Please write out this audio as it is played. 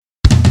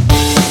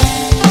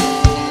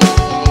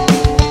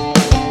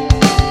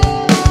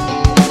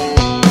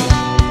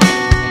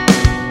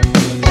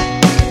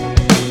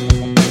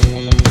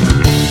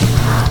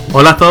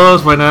Hola a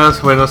todos,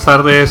 buenas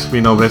tardes. Mi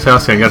nombre es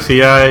Sebastián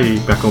García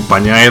y me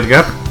acompaña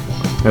Edgar.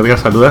 Edgar,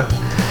 saluda.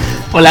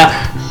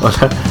 Hola.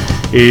 Hola.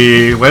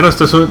 Y bueno,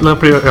 esto es el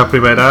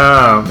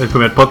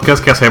primer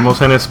podcast que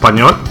hacemos en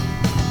español.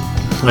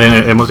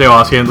 Hemos llevado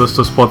haciendo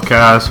estos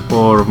podcasts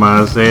por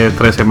más de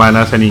 3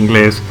 semanas en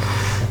inglés,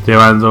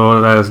 llevando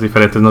las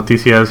diferentes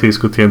noticias y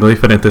discutiendo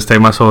diferentes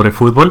temas sobre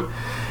fútbol.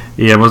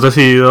 Y hemos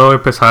decidido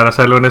empezar a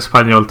hacerlo en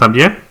español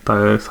también.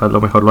 Tal vez a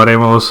lo mejor lo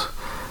haremos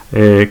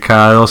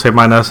cada 2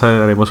 semanas,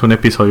 haremos un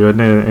episodio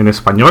en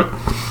español.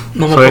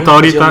 No me sobre pongas todo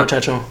presión, ahorita.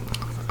 muchacho.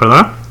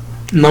 ¿Perdón?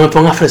 No me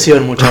pongas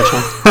presión, muchacho.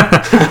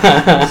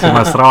 Sí,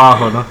 más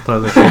trabajo, ¿no?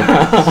 Sí,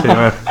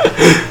 bueno.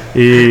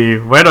 Y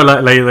bueno,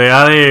 la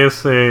idea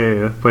es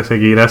pues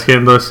seguir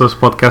haciendo estos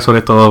podcasts,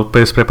 sobre todo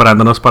pues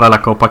preparándonos para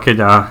la Copa que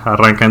ya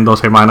arranca en 2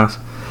 semanas.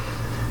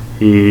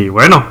 Y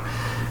bueno,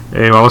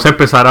 vamos a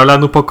empezar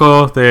hablando un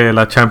poco de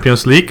la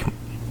Champions League,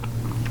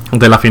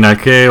 de la final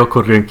que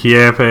ocurrió en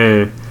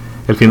Kiev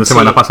el fin de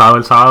semana pasado,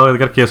 el sábado.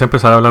 Edgar, ¿quieres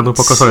empezar hablando un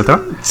poco sobre el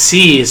tema?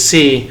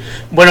 Sí.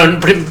 Bueno,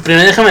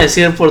 primero déjame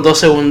decir por 2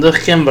 segundos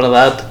que en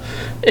verdad,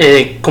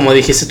 como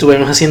dijiste,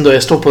 estuvimos haciendo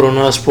esto por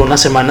unas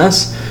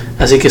semanas,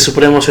 así que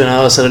súper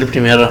emocionado de hacer el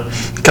primer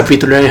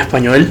capítulo en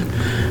español.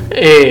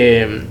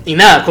 Y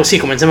nada, sí,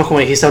 comencemos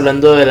como dijiste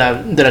hablando de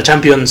la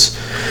Champions.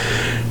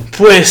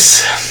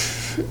 Pues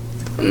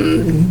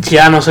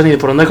ya no sé ni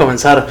por dónde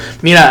comenzar.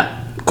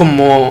 Mira,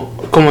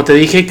 como te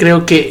dije,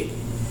 creo que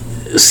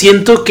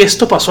siento que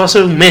esto pasó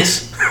hace un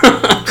mes.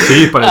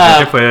 Sí, parece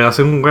que fue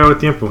hace un huevo de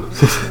tiempo.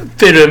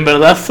 Pero en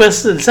verdad fue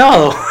el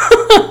sábado.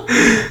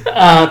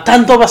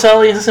 Tanto ha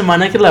pasado ya esa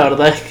semana que la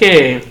verdad es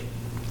que,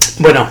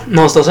 bueno,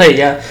 no sé,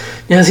 ya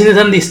se siente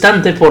tan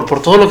distante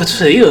por todo lo que ha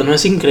sucedido, ¿no?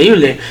 Es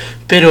increíble.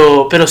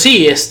 Pero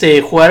sí,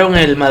 jugaron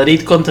el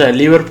Madrid contra el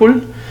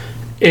Liverpool.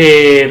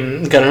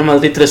 Ganó el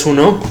Madrid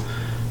 3-1.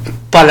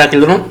 Para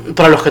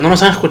los que no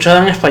nos han escuchado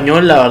en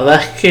español, la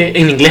verdad es que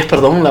en inglés,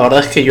 perdón, la verdad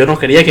es que yo no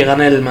quería que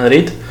gane el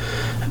Madrid,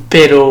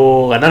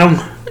 pero ganaron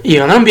y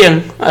ganaron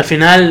bien. Al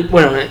final,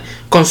 bueno,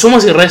 con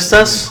sumas y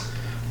restas.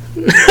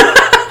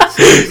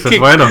 Sí, pues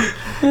bueno.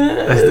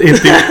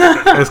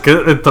 Es que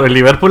el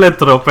Liverpool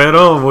entró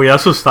pero muy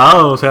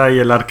asustado, o sea, y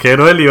el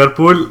arquero del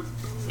Liverpool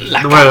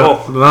la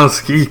cagó. No,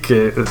 sí,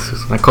 que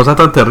es una cosa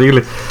tan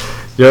terrible.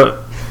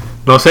 Yo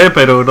no sé,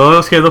 pero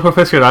uno siendo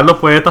profesional lo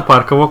puede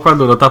tapar como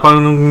cuando uno tapa a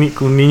un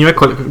niño de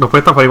colegio. Lo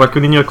puede tapar igual que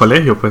un niño de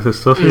colegio, pues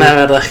esto sí. La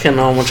verdad es que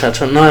no,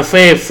 muchacho. No,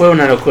 fue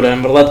una locura,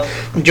 en verdad.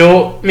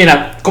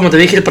 Mira, como te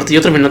dije, el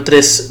partido terminó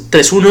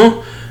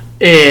 3-1.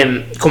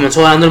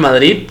 Comenzó ganando el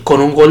Madrid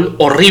con un gol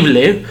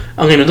horrible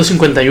a un minuto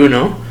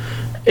 51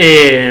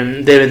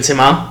 de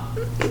Benzema,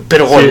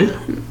 pero gol.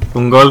 Sí,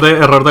 un gol de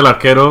error del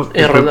arquero.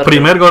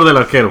 Primer gol del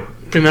arquero.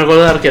 Primer gol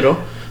del arquero.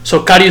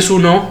 Karius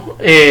 1,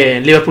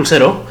 Liverpool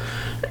 0.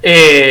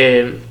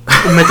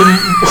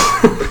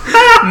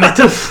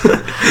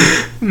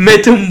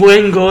 Mete un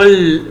buen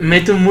gol,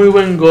 mete un muy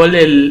buen gol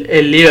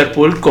el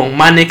Liverpool con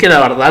Mane, que la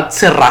verdad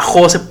se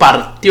rajó, se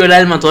partió el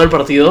alma todo el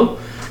partido,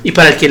 y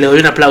para el que le doy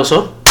un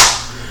aplauso.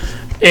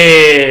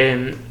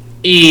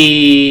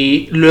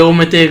 Y luego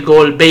mete el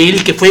gol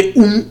Bale, que fue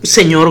un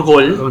señor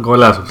gol.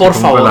 Golazo. Por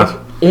favor. Golazo.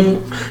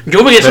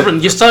 Yo me quedé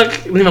sorprendido.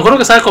 Me acuerdo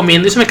que estaba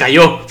comiendo y se me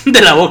cayó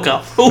de la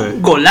boca.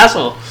 Un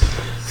golazo.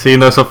 Sí,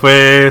 no, eso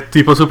fue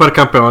tipo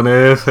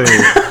Supercampeones.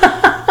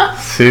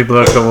 Sí,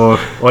 como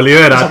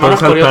Oliver Atom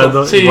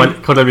saltando, sí.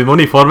 Igual, con el mismo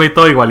uniforme y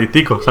todo,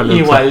 igualitico.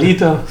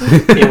 Igualito.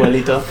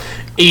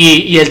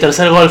 Y el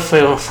tercer gol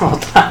fue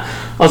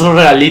otro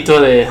regalito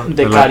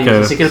de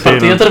Karius. Así que el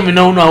partido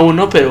terminó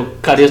 1-1, pero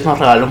Karius nos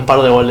regaló un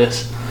par de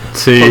goles.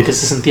 Sí. Porque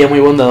se sentía muy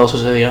bondadoso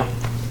ese día.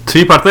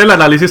 Sí, parte del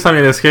análisis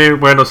también es que,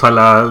 bueno,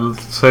 Salah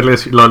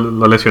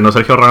lo lesionó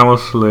Sergio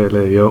Ramos,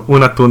 le dio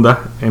una tunda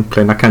en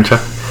plena cancha.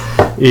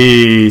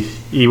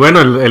 Y bueno,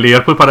 el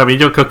Liverpool para mí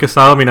yo creo que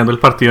estaba dominando el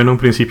partido en un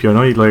principio,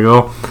 ¿no? Y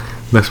luego,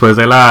 después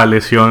de la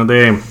lesión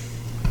de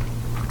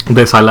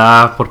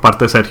Salah por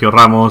parte de Sergio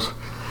Ramos,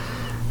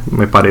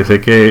 me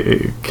parece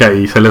que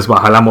ahí se les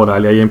baja la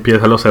moral y ahí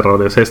empiezan los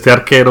errores. Este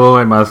arquero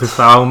además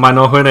estaba un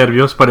manojo de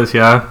nervios,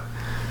 parecía...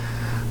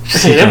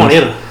 Se quería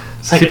morir.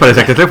 Sí,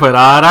 parecía que se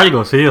fuera a dar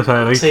algo, sí, o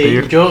sea...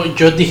 Sí, yo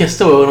dije,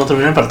 no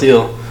termina el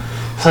partido.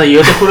 O sea,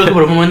 yo te juro que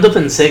por un momento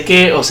pensé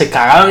que o se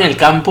cagaba en el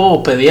campo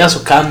o pedía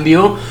su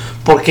cambio,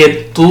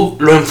 porque tú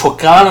lo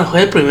enfocabas a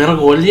jugar el primer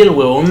gol y el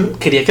huevón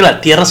quería que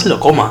la tierra se lo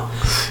coma.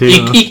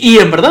 Sí, y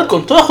en verdad,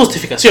 con toda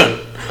justificación,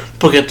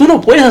 porque tú no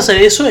puedes hacer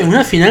eso en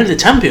una final de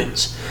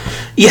Champions.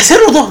 Y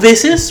hacerlo 2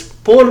 veces,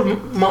 por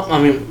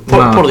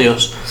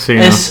Dios. Sí,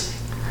 es...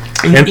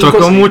 Entró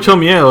con mucho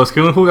miedo. Es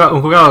que un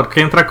jugador que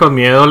entra con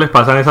miedo le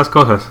pasan esas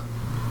cosas.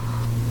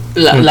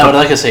 La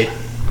verdad que sí.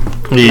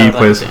 Y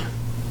pues...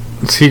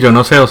 Sí, yo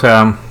no sé, o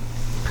sea...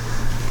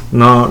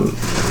 No...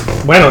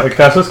 Bueno, el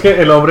caso es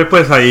que el hombre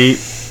pues ahí...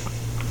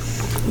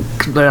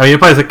 A mí me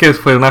parece que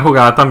fue una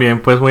jugada también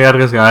pues muy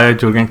arriesgada de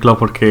Jürgen Klopp,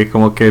 porque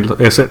como que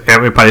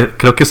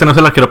creo que ese no es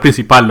el arquero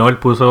principal, ¿no? Él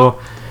puso...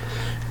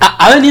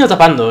 Ha venido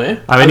tapando,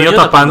 Ha venido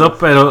tapando,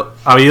 pero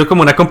ha habido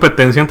como una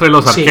competencia entre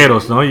los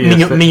arqueros, ¿no? Y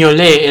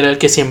Mignolet era el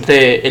que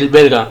siempre, el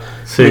belga,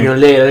 sí.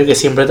 Mignolet era el que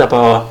siempre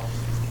tapaba.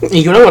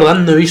 Y yo la verdad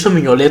no he visto a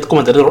Mignolet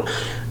cometer error.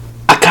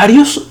 A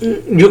Karius,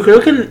 yo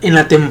creo que en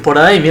la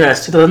temporada, y mira,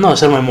 estoy tratando de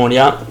hacer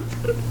memoria,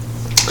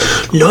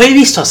 lo he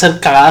visto hacer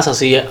cagadas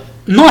así,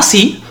 no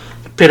así,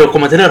 pero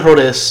cometer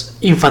errores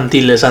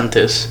infantiles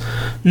antes.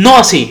 No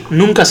así,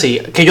 nunca así,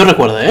 que yo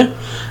recuerde,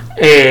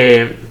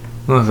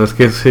 No, es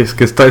que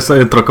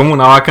entró como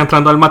una vaca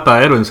entrando al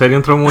matadero, en serio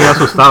entró muy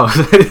asustado.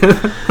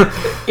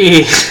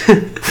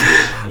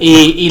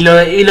 y lo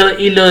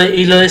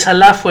de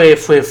Salah fue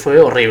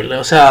horrible.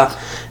 O sea,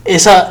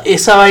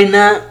 esa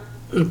vaina,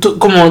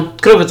 como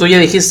creo que tú ya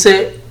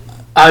dijiste,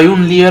 hay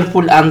un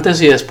Liverpool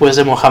antes y después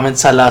de Mohamed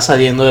Salah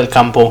saliendo del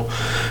campo.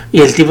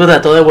 Y el tipo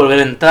trató de volver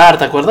a entrar,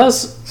 ¿te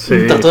acuerdas?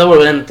 Sí. Trató de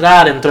volver a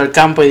entrar, entró al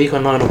campo y dijo,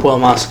 no puedo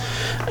más.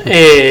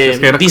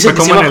 Dice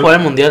que se iba a jugar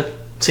el Mundial.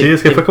 Sí,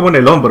 es que fue como en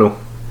el hombro.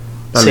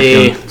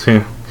 Sí.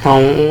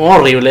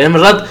 Horrible, en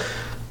verdad.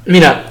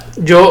 Mira,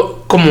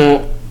 yo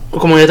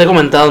como ya te he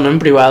comentado, ¿no? En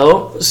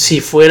privado, si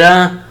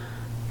fuera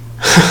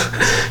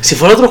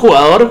otro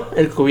jugador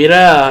el que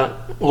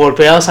hubiera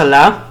golpeado a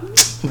Salah,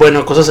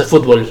 bueno, cosas de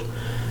fútbol.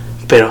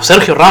 Pero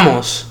Sergio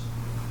Ramos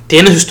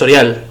tiene su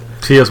historial.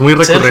 Sí, es muy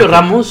recurrente. Sergio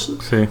Ramos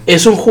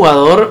es un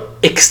jugador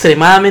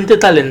extremadamente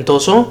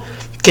talentoso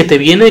que te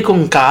viene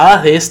con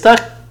cagadas de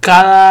esta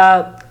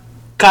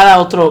cada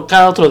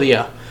otro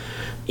día.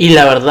 Y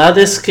la verdad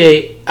es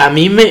que a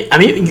mí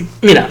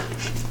mira,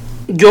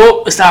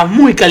 yo estaba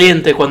muy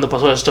caliente cuando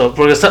pasó esto,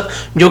 porque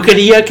yo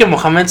quería que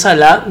Mohamed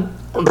Salah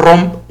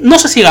no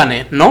sé si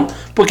gane, ¿no?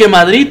 Porque en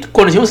Madrid,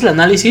 cuando hicimos el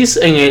análisis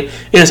en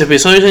los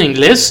episodios en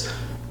inglés,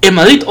 en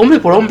Madrid, hombre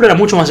por hombre, era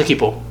mucho más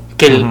equipo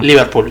que el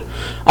Liverpool.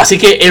 Así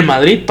que el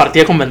Madrid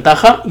partía con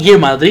ventaja y el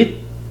Madrid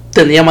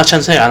tenía más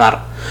chance de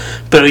ganar.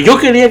 Pero yo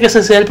quería que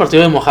ese sea el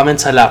partido de Mohamed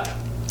Salah.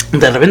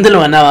 De repente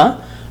lo ganaba,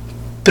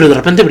 pero de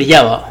repente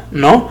brillaba,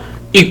 ¿no?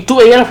 Y tú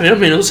veías los primeros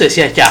minutos y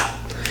decías, ya,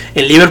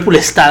 el Liverpool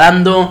está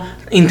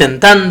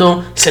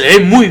intentando, se le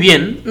ve muy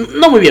bien,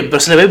 no muy bien, pero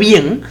se le ve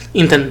bien,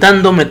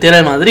 intentando meter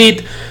al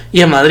Madrid,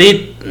 y al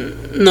Madrid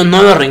no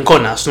lo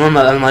arrinconas, ¿no?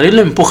 Al Madrid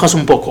lo empujas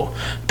un poco,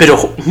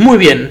 pero muy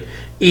bien.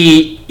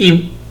 Y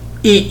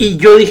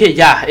yo dije,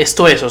 ya,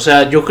 esto es, o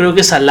sea, yo creo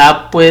que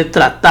Salah puede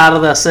tratar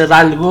de hacer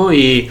algo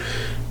y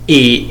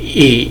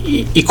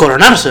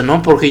coronarse,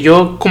 ¿no? Porque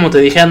yo, como te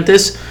dije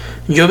antes,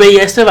 yo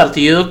veía este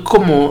partido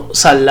como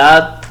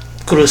Salah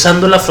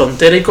cruzando la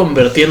frontera y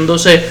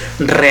convirtiéndose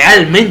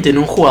realmente en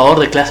un jugador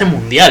de clase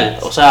mundial.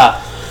 O sea,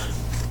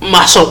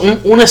 más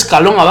un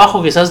escalón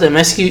abajo quizás de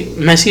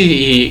Messi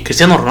y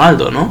Cristiano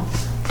Ronaldo, ¿no?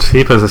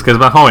 Sí, pues es que es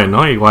más joven,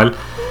 ¿no? Igual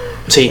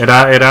sí.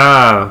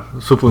 Era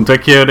su punto de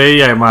quiebre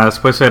y además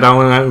pues era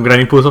un gran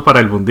impulso para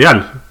el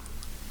mundial.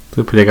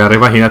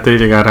 Imagínate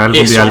llegar al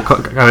mundial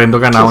habiendo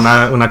ganado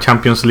una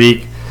Champions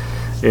League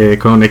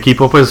con un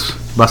equipo pues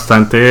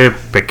bastante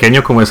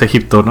pequeño como es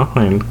Egipto, ¿no?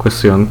 En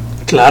cuestión.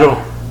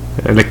 Claro.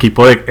 El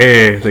equipo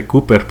de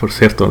Cooper, por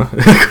cierto, ¿no?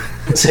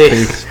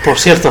 Sí, por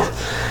cierto.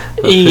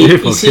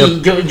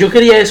 Sí, yo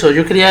quería eso.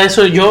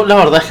 Yo la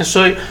verdad es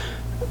que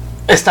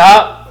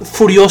estaba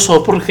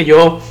furioso porque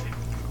yo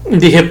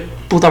dije,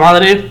 puta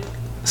madre,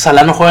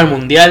 Salah no juega el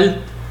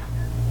mundial.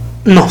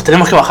 No,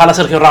 tenemos que bajar a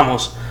Sergio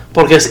Ramos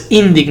porque es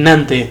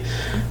indignante.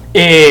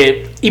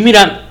 Y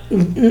mira,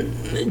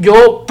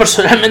 yo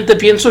personalmente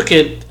pienso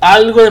que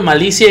algo de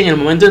malicia en el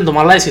momento de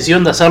tomar la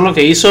decisión de hacer lo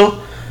que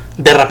hizo,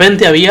 de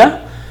repente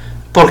había,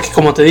 porque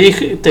como te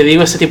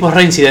digo, este tipo es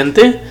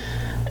reincidente,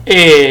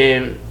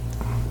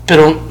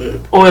 pero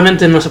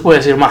obviamente no se puede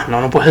decir más, ¿no?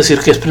 No puedes decir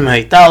que es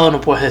premeditado,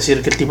 no puedes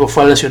decir que el tipo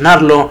fue a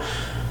lesionarlo.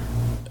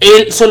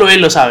 Solo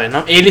él lo sabe,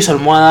 ¿no? Él y su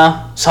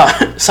almohada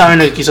saben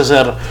lo que quiso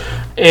hacer.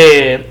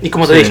 Y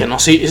como te dije, ¿no?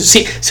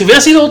 Si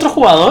hubiera sido otro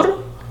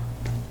jugador,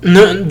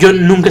 yo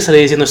nunca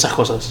estaría diciendo esas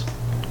cosas.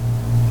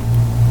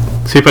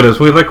 Sí, pero es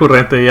muy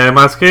recurrente y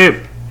además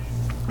que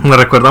me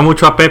recuerda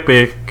mucho a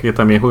Pepe, que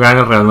también jugaba en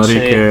el Real Madrid,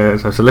 que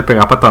a veces le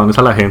pegaba patadones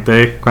a la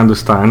gente cuando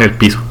estaba en el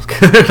piso.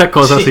 Una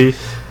cosa así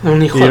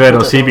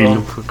inverosímil.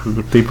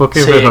 Un tipo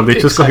que, mejor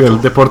dicho, escogió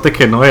el deporte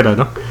que no era,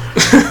 ¿no?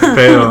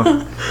 Pero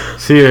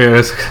sí,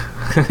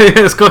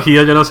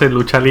 escogido, yo no sé,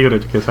 lucha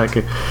libre, que sabe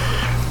que.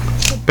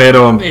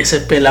 Pero. Ese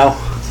pelado.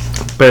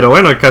 Pero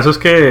bueno, el caso es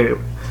que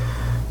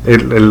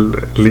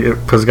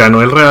pues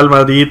ganó el Real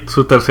Madrid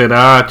su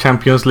tercera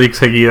Champions League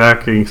seguida,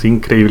 que es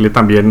increíble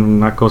también.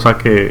 Una cosa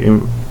que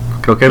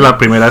creo que la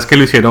primera vez que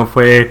lo hicieron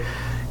fue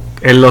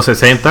en los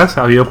 60s.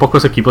 Ha habido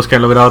pocos equipos que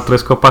han logrado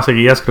 3 copas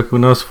seguidas. Creo que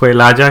uno fue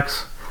el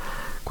Ajax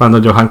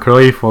cuando Johan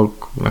Cruyff, o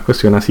una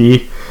cuestión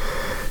así,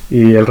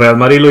 y el Real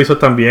Madrid lo hizo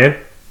también,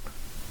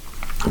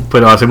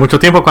 pero hace mucho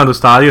tiempo, cuando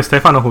estaba Di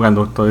Stéfano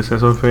jugando. Entonces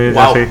eso fue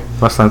hace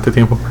bastante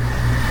tiempo.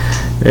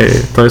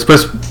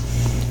 Entonces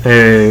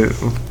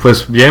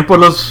pues bien por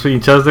los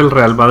hinchas del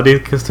Real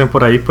Madrid que estén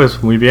por ahí,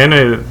 pues muy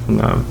bien.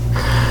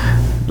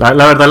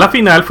 La verdad, la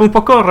final fue un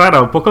poco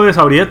rara, un poco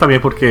desabrida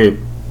también, porque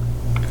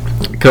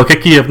creo que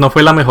Kiev no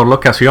fue la mejor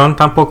locación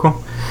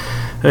tampoco.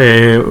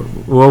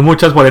 Hubo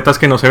muchas boletas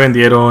que no se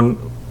vendieron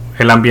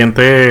el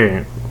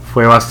ambiente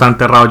fue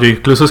bastante raro. Yo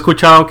incluso he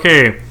escuchado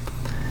que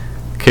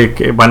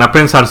van a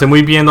pensarse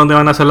muy bien dónde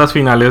van a ser las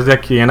finales de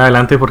aquí en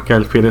adelante, porque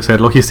al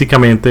parecer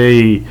logísticamente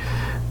y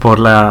por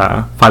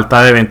la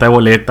falta de venta de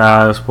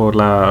boletas, por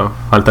la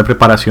falta de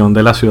preparación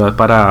de la ciudad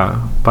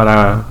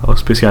para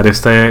auspiciar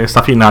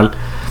esta final,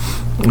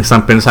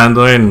 están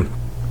pensando en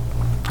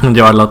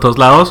llevarla a otros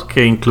lados,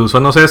 que incluso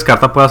no se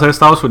descarta pueda ser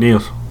Estados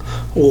Unidos.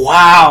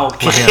 ¡Wow!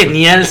 ¡Qué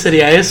genial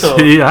sería eso!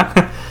 Sí, ¿ya?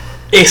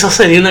 Eso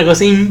sería una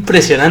cosa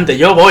impresionante.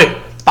 Yo voy,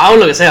 pago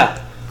lo que sea.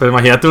 Pero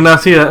imagínate una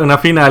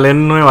final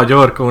en Nueva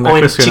York o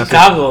en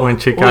Chicago. O en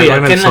Chicago,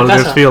 en el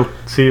Soldier Field.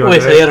 Sí,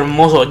 sería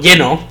hermoso.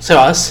 Lleno,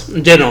 Sebas.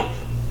 Lleno.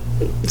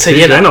 Se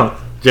llena.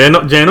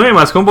 Lleno y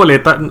además con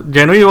boletas.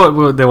 Lleno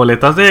de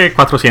boletas de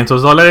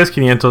 $400,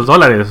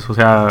 $500. O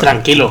sea.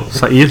 Tranquilo.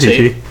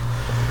 Sí.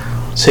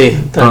 Sí,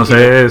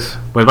 entonces,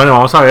 pues bueno,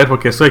 vamos a ver,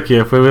 porque esto de aquí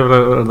fue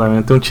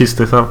verdaderamente un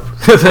chiste.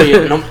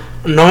 Oye,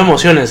 no me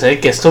emociones,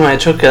 que esto me ha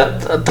hecho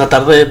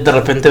tratar de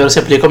repente ver si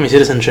aplico mi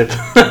citizenship.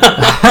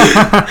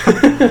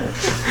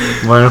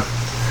 Bueno,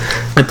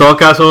 en todo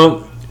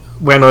caso,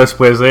 bueno,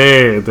 después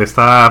de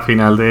esta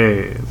final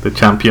de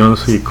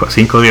Champions y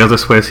 5 días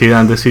después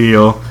Zidane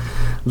decidió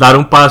dar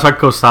un paso al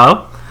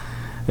costado.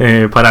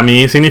 Para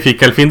mí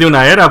significa el fin de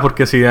una era,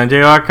 porque Zidane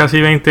lleva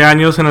casi 20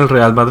 años en el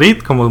Real Madrid.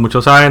 Como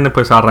muchos saben,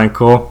 pues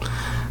arrancó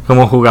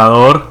como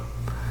jugador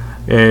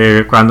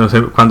cuando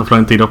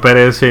Florentino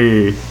Pérez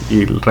y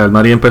el Real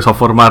Madrid empezó a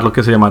formar lo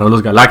que se llamaron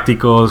los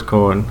Galácticos,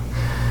 con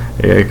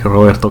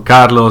Roberto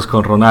Carlos,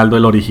 con Ronaldo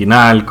el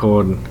original,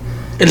 con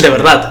el de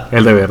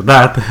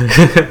verdad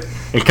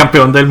el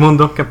campeón del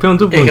mundo, el campeón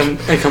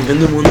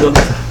del mundo,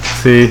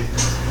 sí,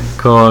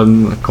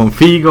 con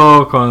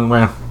Figo, con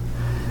bueno.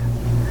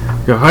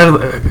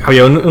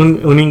 Había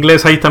un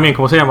inglés ahí también,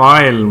 ¿cómo se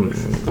llamaba?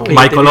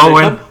 Michael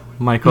Owen,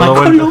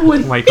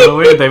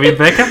 David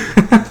Beckham.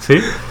 Sí.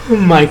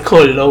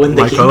 Michael Owen,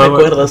 ¿de quién me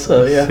acuerdas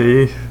todavía?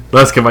 Sí. No,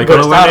 es que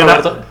Michael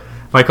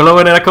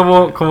Owen era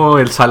como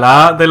el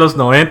Salah de los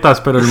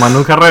 90s, pero el man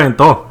nunca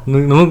reventó.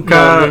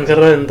 Nunca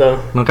reventó.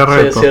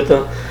 Sí, es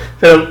cierto.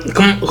 Pero,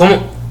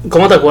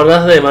 ¿cómo te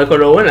acuerdas de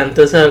Michael Owen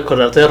antes de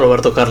acordarte de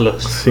Roberto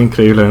Carlos? Sí,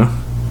 increíble, ¿no?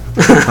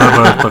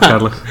 Roberto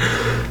Carlos.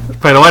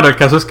 Pero bueno, el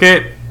caso es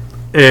que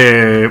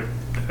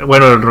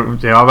bueno,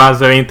 lleva más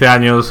de 20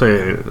 años.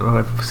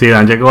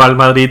 Zidane llegó al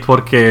Madrid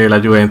porque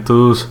la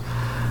Juventus,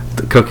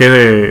 creo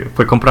que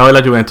fue comprado de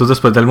la Juventus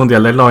después del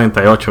Mundial del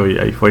 98, y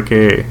ahí fue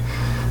que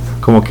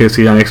como que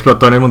Zidane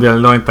explotó en el Mundial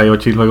del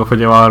 98 y luego fue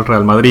llevado al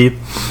Real Madrid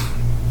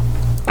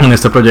en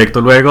este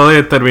proyecto. Luego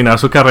de terminar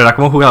su carrera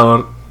como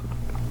jugador,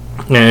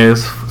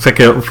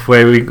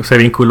 se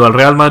vinculó al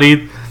Real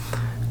Madrid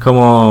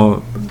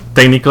como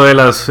técnico de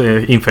las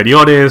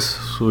inferiores.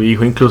 Su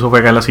hijo incluso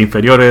juega en las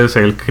inferiores.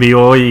 Él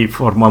crió y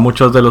formó a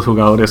muchos de los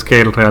jugadores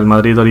que el Real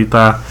Madrid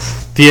ahorita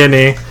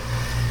tiene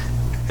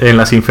en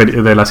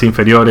de las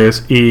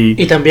inferiores.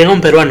 Y también a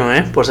un peruano,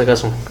 por si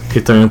acaso.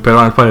 Y también un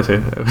peruano, parece.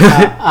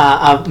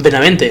 A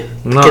Benavente,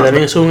 que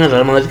también estuvo en el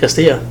Real Madrid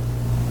Castilla.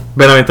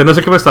 Benavente, no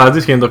sé qué me estabas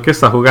diciendo, que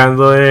está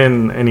jugando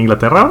en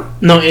Inglaterra.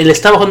 No, él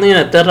estaba jugando en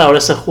Inglaterra, ahora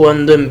está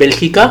jugando en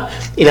Bélgica.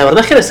 Y la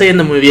verdad es que le está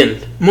yendo muy bien,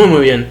 muy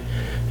bien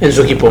en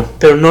su equipo.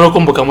 Pero no lo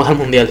convocamos al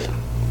Mundial.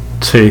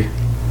 Sí.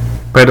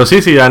 Pero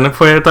sí, Zidane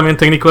fue también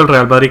técnico del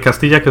Real Madrid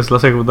Castilla, que es la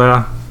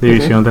segunda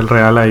división del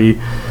Real. Ahí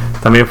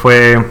también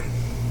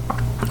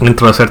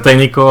entró a ser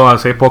técnico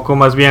hace poco,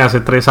 más bien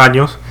hace 3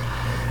 años.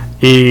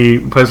 Y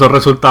pues los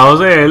resultados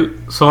de él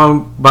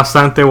son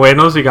bastante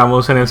buenos,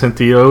 digamos, en el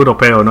sentido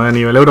europeo, ¿no? A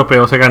nivel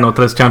europeo se ganó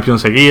 3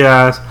 Champions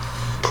seguidas,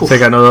 se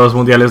ganó 2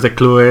 Mundiales de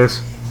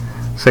Clubes,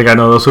 se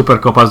ganó 2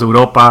 Supercopas de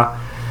Europa.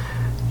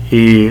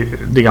 Y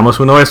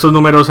digamos, uno de estos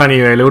números a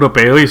nivel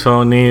europeo y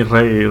son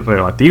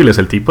irrebatibles.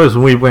 El tipo es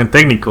muy buen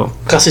técnico.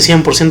 Casi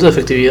 100% de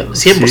efectividad.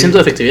 100% de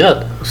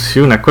efectividad.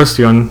 Sí, una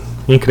cuestión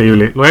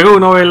increíble. Luego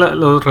uno ve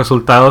los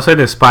resultados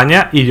en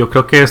España y yo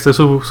creo que este es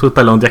su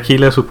talón de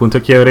Aquiles, su punto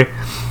de quiebre.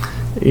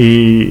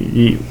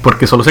 Y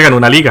porque solo se ganó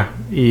una liga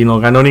y no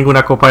ganó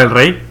ninguna Copa del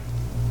Rey.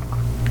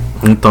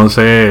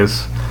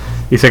 Entonces,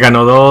 y se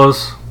ganó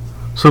 2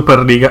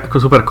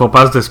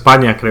 Supercopas de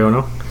España, creo,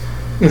 ¿no?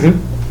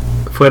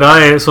 Fuera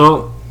de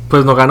eso,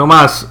 pues no ganó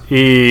más.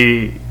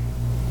 Y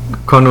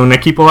con un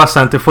equipo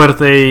bastante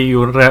fuerte y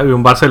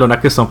un Barcelona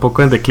que está un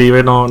poco en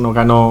declive, no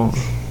ganó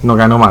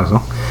más,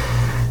 ¿no?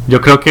 Yo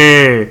creo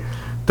que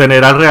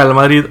tener al Real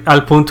Madrid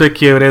al punto de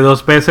quiebre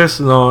 2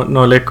 veces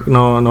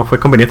no fue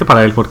conveniente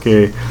para él,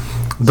 porque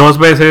 2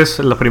 veces,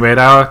 la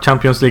primera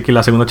Champions League y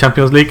la segunda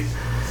Champions League,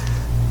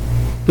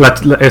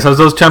 esas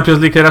 2 Champions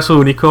League era su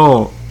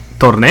único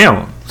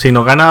torneo. Si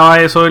no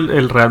ganaba eso,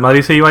 el Real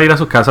Madrid se iba a ir a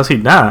su casa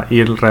sin nada. Y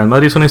el Real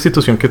Madrid es una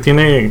institución que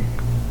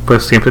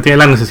siempre tiene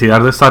la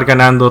necesidad de estar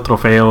ganando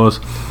trofeos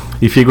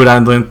y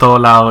figurando en todo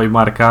lado y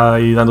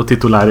marca y dando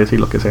titulares y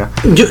lo que sea.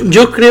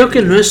 Yo creo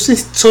que no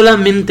es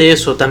solamente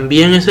eso,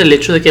 también es el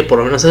hecho de que por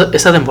lo menos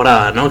esta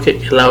temporada, ¿no? que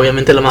es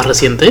obviamente la más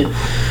reciente,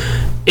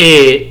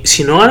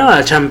 si no ganaba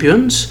la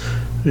Champions,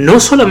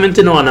 no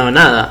solamente no ganaba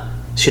nada,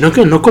 sino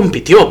que no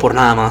compitió por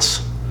nada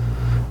más.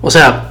 O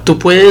sea, tú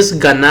puedes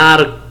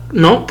ganar,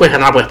 ¿no? Puedes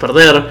ganar,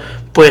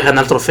 puedes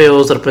ganar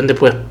trofeos, de repente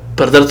puedes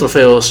perder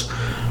trofeos.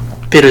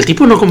 Pero el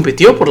tipo no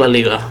compitió por la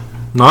liga.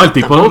 No, el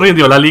tipo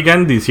rindió la liga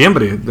en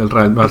diciembre. El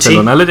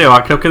Barcelona le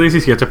llevaba creo que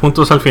 17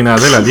 puntos al final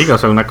de la liga. O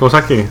sea, una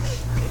cosa que...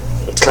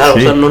 Claro,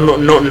 sí. O sea,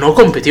 no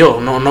compitió.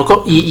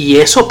 Y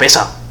eso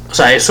pesa. O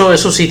sea,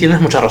 eso sí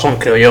tienes mucha razón,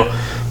 creo yo.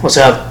 O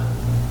sea,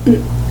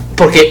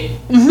 porque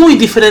muy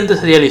diferente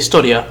sería la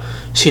historia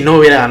si no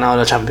hubiera ganado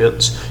la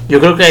Champions. Yo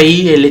creo que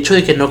ahí el hecho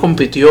de que no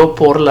compitió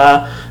por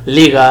la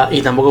liga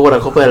y tampoco por la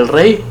Copa del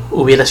Rey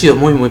hubiera sido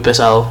muy, muy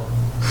pesado.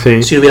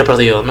 Sí. Si hubiera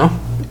perdido, ¿no?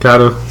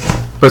 Claro.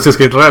 Pues es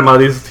que el Real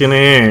Madrid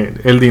tiene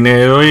el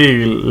dinero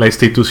y la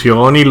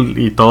institución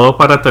y todo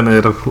para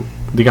tener,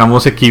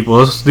 digamos,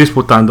 equipos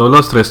disputando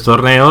los 3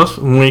 torneos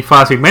muy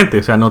fácilmente.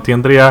 O sea, no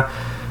tendría...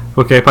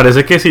 Porque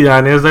parece que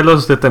Zidane es de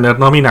los de tener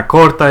nómina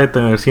corta, de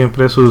tener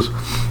siempre sus...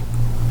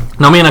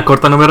 Nómina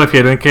corta no me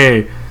refiero en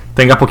que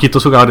tenga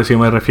poquitos jugadores, sino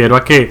me refiero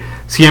a que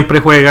siempre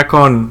juega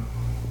con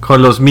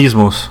los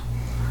mismos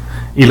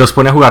y los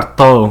pone a jugar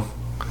todo.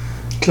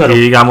 Claro.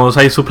 Y digamos,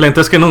 hay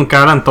suplentes que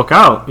nunca han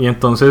tocado. Y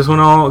entonces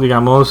uno,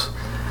 digamos,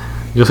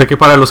 yo sé que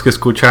para los que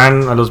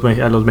escuchan, a los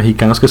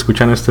mexicanos que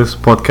escuchan este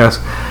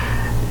podcast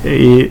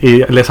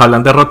y les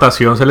hablan de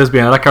rotación, se les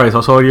viene a la cabeza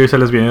Osorio y se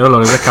les viene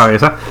dolores de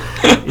cabeza.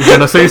 Y yo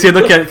no estoy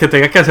diciendo que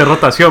tenga que hacer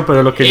rotación,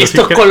 pero lo que yo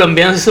estos sí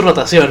colombianos y su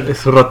rotación. Es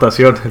su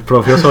rotación, el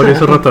propio Osorio y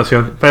su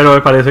rotación. Pero me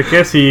parece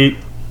que sí,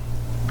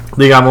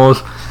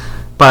 digamos,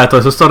 para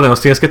todos esos torneos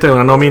tienes que tener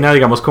una nómina,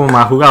 digamos, como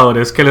más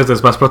jugadores que les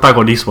des más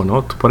protagonismo,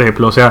 ¿no? Tú, por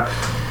ejemplo, o sea,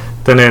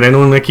 tener en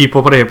un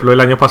equipo, por ejemplo, el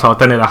año pasado,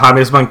 tener a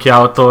James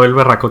banqueado todo el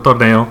berraco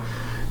torneo,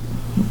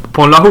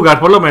 ponlo a jugar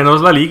por lo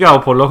menos la liga,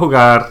 o ponlo a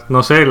jugar,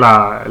 no sé,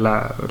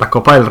 la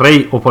Copa del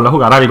Rey, o ponlo a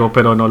jugar algo,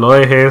 pero no lo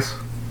dejes,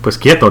 pues,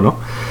 quieto, ¿no?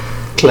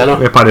 Claro.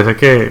 Me parece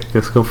que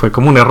fue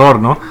como un error,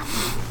 ¿no?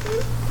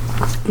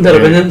 De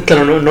repente,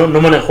 claro,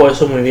 no manejó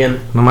eso muy bien.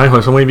 No manejó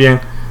eso muy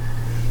bien.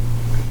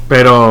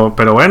 Pero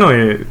bueno,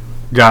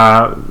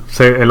 ya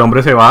el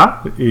hombre se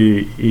va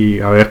y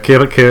a ver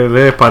qué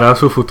le depara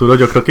su futuro.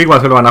 Yo creo que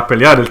igual se lo van a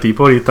pelear. El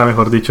tipo ahorita,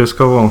 mejor dicho, es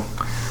como...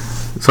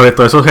 Sobre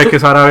todo esos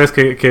jeques árabes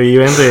que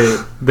viven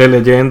de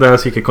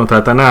leyendas y que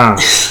contratan a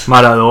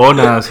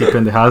Maradonas y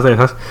pendejadas de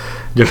esas.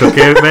 Yo creo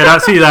que ver a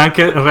Zidane,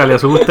 que en realidad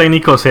es un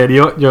técnico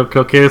serio, yo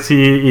creo que sí,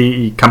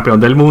 y campeón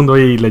del mundo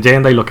y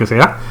leyenda y lo que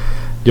sea,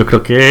 yo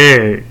creo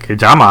que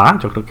llama,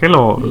 yo creo que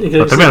lo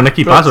termina un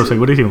equipazo,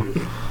 segurísimo.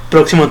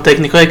 Próximo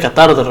técnico de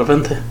Qatar, de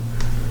repente.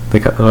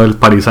 El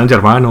Paris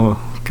Saint-Germain,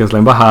 que es la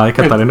embajada de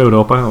Qatar en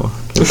Europa, o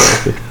quién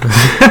sabe.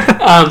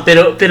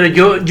 Pero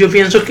yo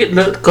pienso que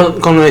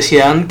con lo de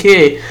Zidane,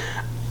 que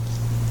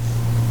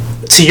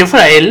si yo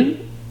fuera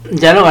él,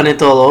 ya lo gané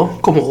todo,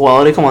 como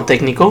jugador y como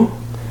técnico.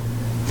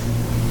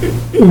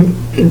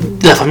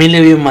 La familia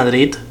vive en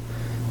Madrid.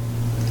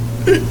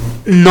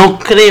 No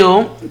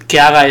creo que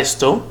haga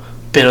esto,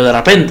 pero de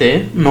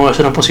repente no es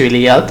una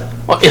posibilidad.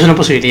 Es una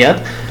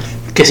posibilidad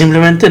que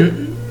simplemente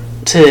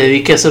se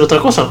dedique a hacer otra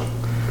cosa,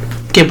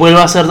 que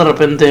vuelva a ser de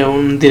repente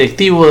un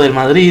directivo del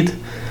Madrid.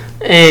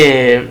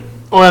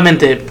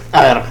 Obviamente,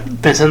 a ver,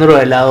 pensándolo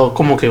del lado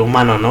como que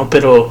humano, ¿no?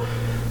 Pero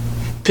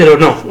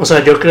no, o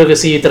sea, yo creo que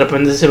sí, de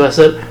repente se va a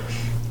hacer.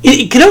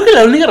 Y creo que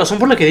la única razón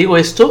por la que digo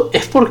esto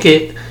es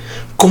porque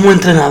como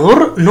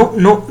entrenador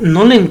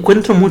no le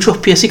encuentro muchos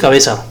pies y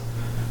cabeza,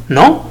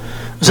 ¿no?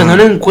 O sea, no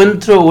le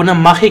encuentro una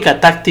mágica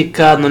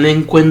táctica, no le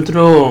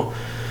encuentro...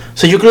 O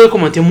sea, yo creo que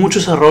cometió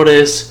muchos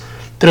errores,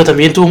 pero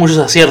también tuvo muchos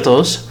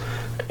aciertos.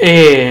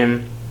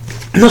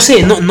 No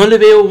sé, no le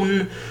veo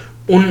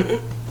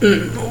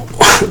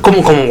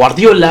como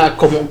Guardiola,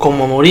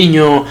 como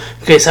Mourinho,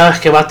 que sabes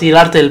que va a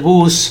tirarte el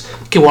bus,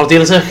 que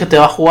Guardiola sabes que te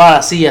va a jugar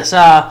así y así.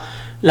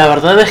 La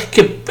verdad es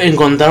que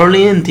encontrar una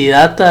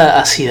identidad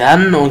a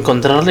Zidane o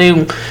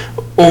encontrarle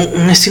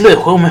un estilo de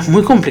juego es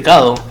muy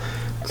complicado.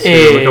 Sí,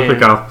 muy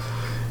complicado.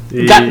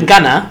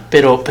 Gana,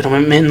 pero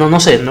no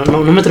sé,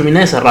 no me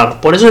termina de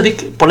cerrar. Por eso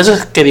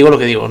es que digo lo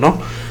que digo, ¿no?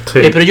 Sí.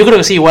 Pero yo creo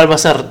que sí, igual va a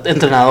ser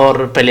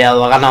entrenador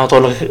peleado, ha ganado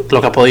todo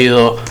lo que ha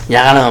podido y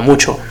ha ganado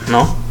mucho,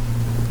 ¿no?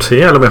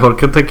 Sí, a lo mejor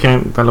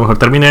a lo mejor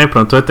termine de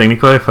pronto de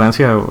técnico de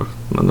Francia, o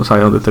no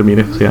sabe dónde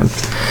termine,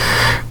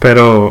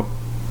 pero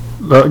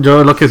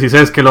yo lo que sí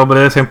sé es que el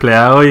hombre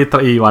desempleado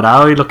y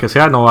varado y lo que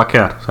sea no va a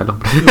quedar. O sea, el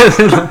hombre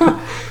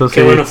entonces,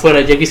 qué bueno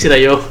fuera, ya quisiera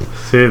yo.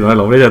 Sí, no, el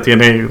hombre ya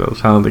tiene, o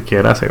sea, donde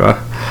quiera se va.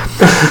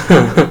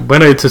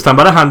 Bueno, y se están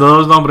barajando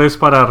 2 nombres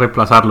para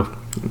reemplazarlo.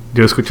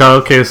 Yo he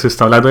escuchado que se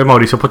está hablando de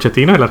Mauricio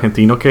Pochettino, el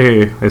argentino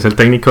que es el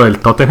técnico del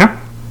Tottenham.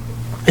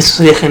 Eso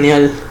sería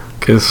genial.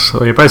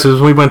 Oye, parece es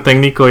muy buen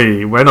técnico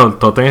y bueno, el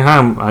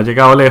Tottenham ha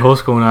llegado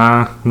lejos con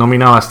una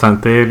nómina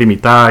bastante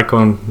limitada y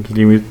con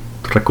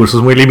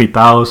recursos muy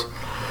limitados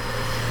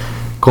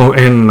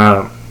en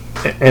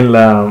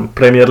la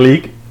Premier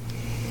League.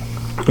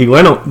 Y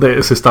bueno,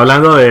 se está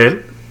hablando de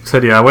él.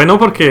 Sería bueno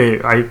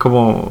porque hay,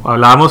 como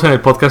hablábamos en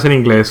el podcast en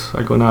inglés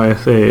alguna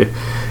vez,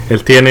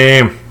 él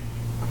tiene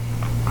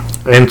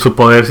en su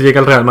poder, si llega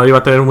al Real Madrid, va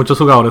a tener muchos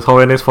jugadores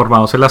jóvenes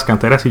formados en las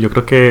canteras. Y yo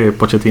creo que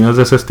Pochettino es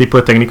de ese tipo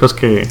de técnicos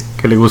que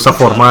le gusta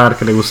formar,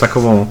 que le gusta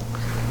como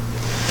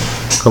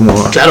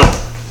claro.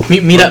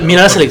 Mira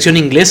la selección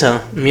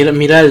inglesa,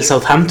 mira el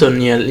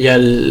Southampton y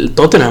el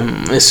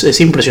Tottenham.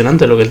 Es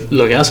impresionante lo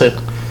que hace.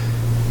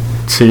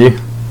 Sí.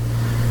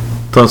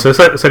 Entonces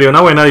sería una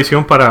buena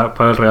adición para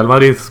el Real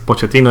Madrid,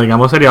 Pochettino,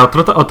 digamos, sería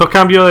otro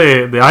cambio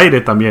de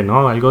aire también,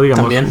 ¿no? Algo,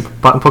 digamos,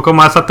 un poco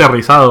más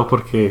aterrizado,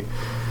 porque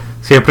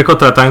siempre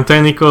contratan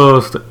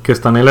técnicos que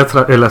están en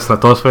la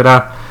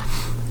estratosfera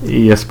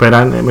y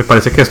esperan. Me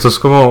parece que esto es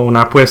como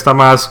una apuesta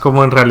más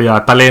como en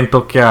realidad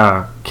talento que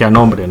a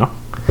nombre,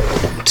 ¿no?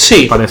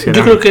 Sí,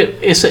 yo creo que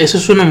eso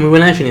es una muy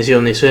buena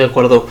definición y estoy de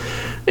acuerdo.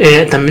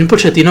 También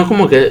Pochettino,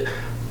 como que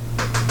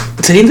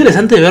sería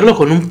interesante verlo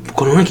con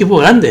un equipo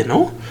grande,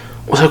 ¿no?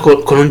 O sea,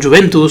 con un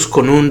Juventus,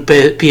 con un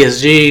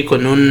PSG,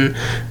 con un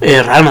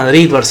Real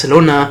Madrid,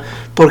 Barcelona,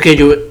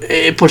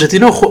 porque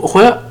Pochettino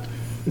juega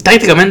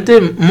tácticamente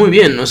muy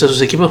bien. O sea,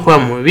 sus equipos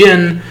juegan muy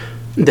bien,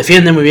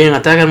 defienden muy bien,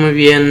 atacan muy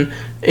bien,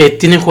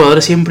 tienen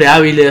jugadores siempre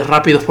hábiles,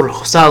 rápidos por los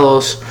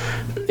costados,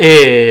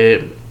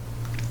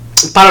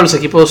 para los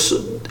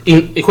equipos,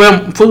 y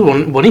juegan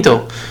fútbol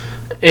bonito.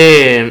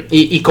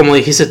 Y como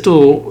dijiste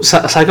tú,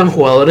 sacan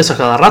jugadores a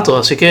cada rato,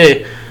 así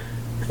que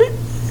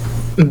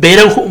ver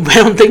a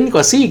un técnico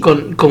así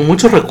con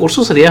muchos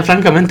recursos sería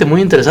francamente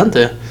muy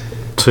interesante.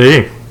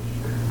 Sí,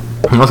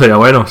 no, sería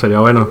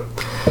bueno.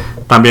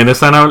 También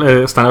están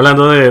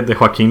hablando de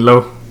Joachim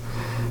Löw,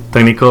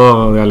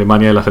 técnico de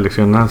Alemania, de la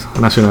selección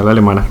nacional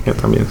alemana, que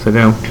también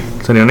sería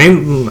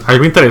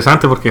algo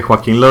interesante, porque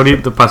Joachim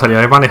Löw pasaría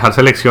de manejar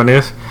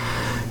selecciones,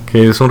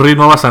 que es un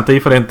ritmo bastante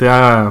diferente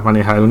a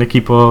manejar un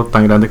equipo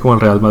tan grande como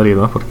el Real Madrid,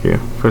 ¿no? Porque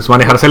pues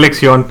manejar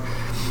selección,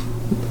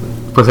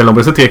 pues el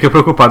hombre se tiene que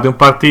preocupar de un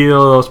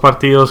partido, 2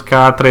 partidos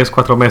cada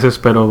 3-4 meses,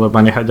 pero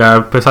ya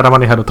empezar a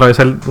manejar otra vez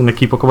un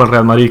equipo como el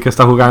Real Madrid, que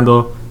está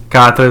jugando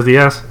cada 3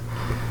 días,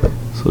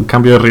 es un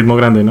cambio de ritmo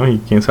grande, ¿no? Y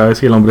quién sabe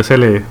si el hombre se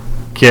le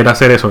quiere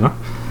hacer eso, ¿no?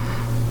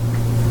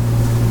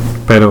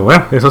 Pero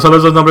bueno, esos son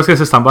los 2 nombres que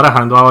se están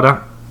barajando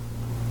ahora.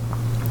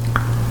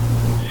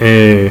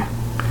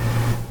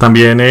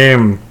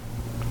 También,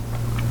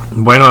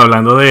 bueno,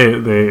 hablando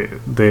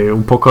de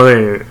un poco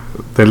de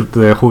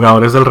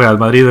jugadores del Real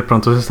Madrid, de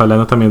pronto se está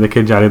hablando también de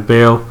que Gareth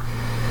Bale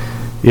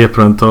y de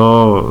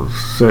pronto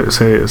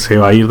se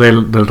va a ir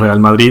del Real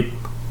Madrid.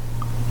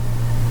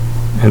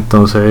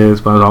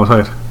 Entonces vamos a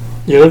ver.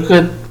 Yo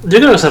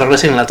creo que se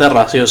regresa a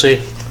Inglaterra, sí o sí.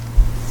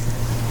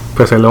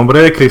 Pues el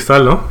hombre de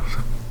cristal, ¿no?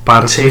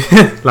 Sí.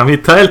 La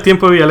mitad del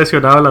tiempo había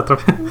lesionado, la otra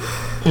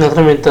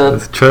mitad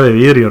es hecho de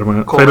vidrio,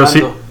 hermano. Cobrando.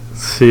 Pero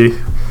sí.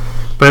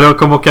 Pero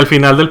como que al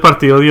final del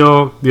partido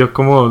dio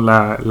como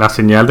la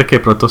señal de que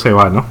pronto se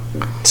va, ¿no?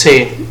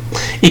 Sí.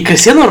 Y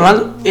Cristiano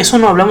Ronaldo, eso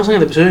no hablamos en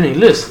el episodio en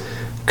inglés.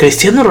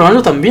 Cristiano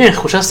Ronaldo también,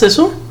 ¿escuchaste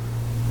eso?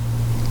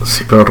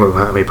 Sí, pero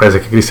a mí me parece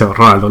que Cristiano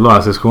Ronaldo lo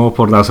hace es como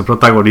por darse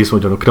protagonismo.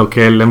 Yo no creo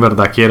que él en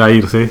verdad quiera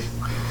irse.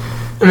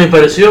 La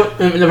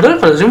verdad me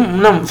pareció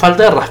una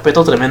falta de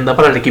respeto tremenda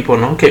para el equipo,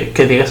 ¿no? Que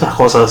diga esas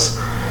cosas.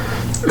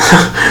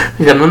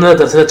 Ganando la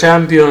tercera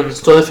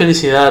Champions, toda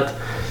felicidad.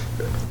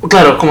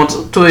 Claro, como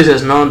tú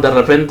dices, ¿no? De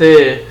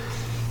repente,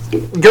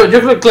 yo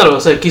creo que, claro, o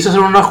sea, quiso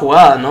hacer una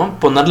jugada, ¿no?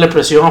 Ponerle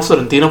presión a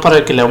Florentino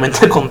para que le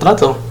aumente el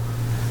contrato.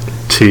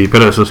 Sí,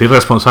 pero eso es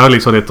irresponsable,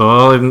 y sobre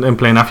todo en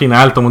plena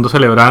final, todo el mundo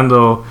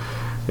celebrando.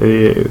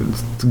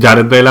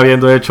 Gareth Bale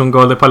habiendo hecho un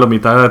gol de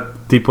palomita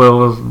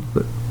tipo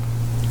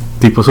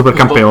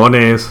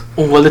supercampeones.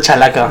 Un gol de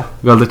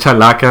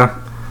chalaca.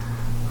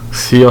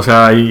 Sí, o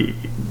sea,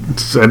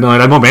 no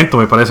era el momento,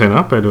 me parece,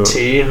 ¿no? Pero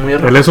sí, muy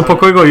él es un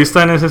poco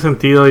egoísta en ese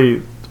sentido,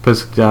 y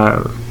pues ya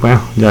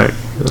la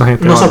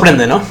gente no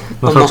sorprende, ¿no?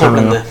 No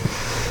sorprende.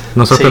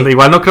 No sorprende. Sí.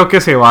 Igual no creo que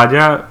se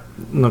vaya,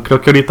 no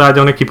creo que ahorita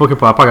haya un equipo que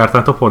pueda pagar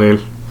tanto por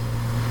él.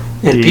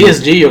 El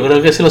PSG, yo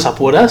creo que si los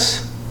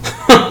apuras.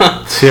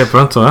 Sí, de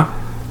pronto, ¿eh?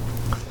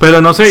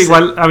 Pero no sé, sí.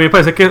 Igual a mí me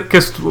parece que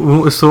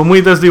estuvo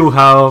muy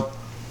desdibujado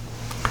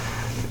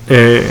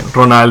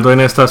Ronaldo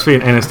en esta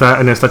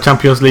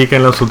Champions League.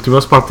 En los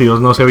últimos partidos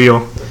no se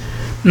vio.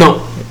 No,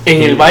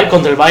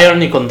 contra el Bayern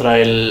ni contra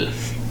el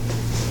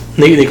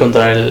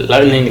contra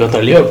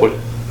el Liverpool.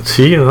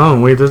 Sí, no,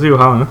 muy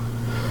desdibujado, ¿no?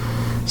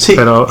 Sí,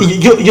 pero y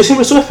yo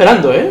siempre estuve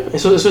esperando,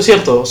 eso es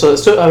cierto. O sea,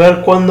 a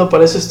ver cuándo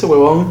aparece este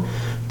huevón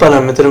para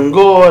meter un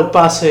gol,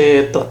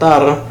 pase,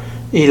 tratar.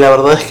 Y la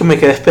verdad es que me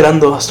quedé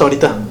esperando hasta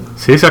ahorita.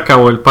 Sí, se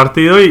acabó el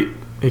partido y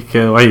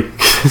quedó ahí.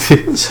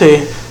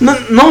 Sí. No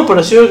me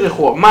pareció que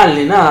jugó mal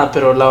ni nada,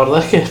 pero la verdad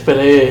es que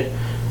esperé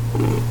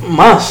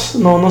más.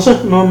 No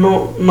sé,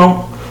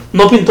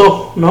 no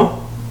pintó, ¿no?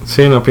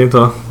 Sí, no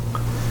pintó.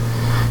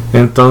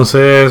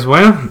 Entonces,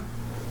 bueno,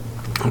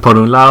 por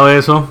un lado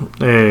eso.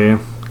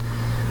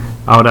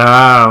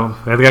 Ahora,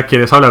 Edgar,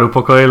 ¿quieres hablar un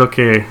poco de lo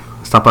que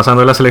está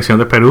pasando en la selección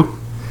de Perú?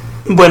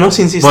 Bueno,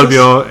 si insistes.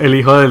 Volvió el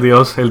hijo del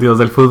dios, el dios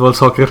del fútbol,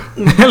 soccer.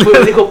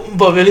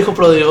 Volvió el hijo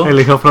pródigo. El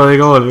hijo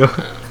pródigo volvió.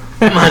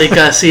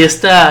 Marica, sí,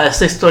 esta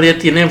historia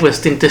tiene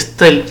pues tintes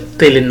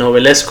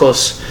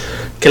telenovelescos,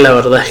 Que la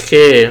verdad es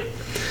que...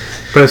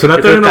 Pero es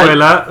una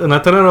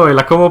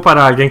telenovela como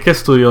para alguien que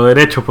estudió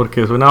Derecho,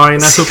 porque es una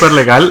vaina súper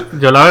legal.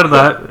 Yo la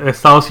verdad he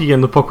estado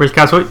siguiendo un poco el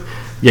caso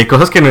y hay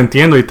cosas que no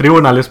entiendo. Hay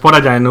tribunales por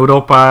allá en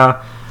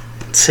Europa,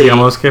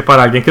 digamos que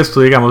para alguien que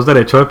estudia, digamos,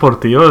 Derecho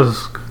Deportivo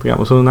es,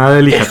 digamos, una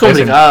delicadeza. Es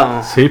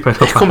complicado. Sí,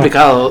 pero... Es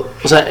complicado.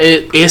 O sea,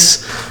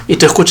 y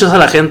tú escuchas a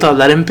la gente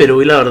hablar en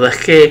Perú y la verdad es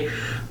que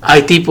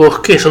hay tipos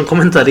que son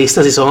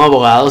comentaristas y son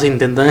abogados e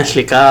intentan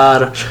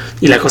explicar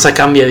y la cosa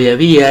cambia día a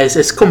día.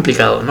 Es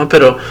complicado, ¿no?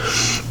 Pero...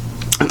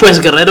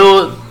 Pues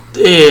Guerrero,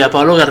 a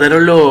Paolo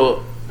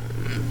Guerrero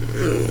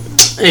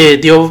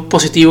dio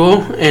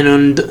positivo en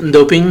un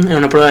doping, en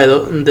una prueba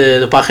de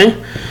dopaje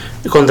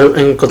contra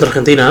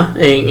Argentina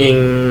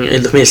en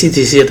el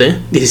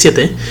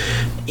 2017,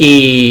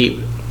 y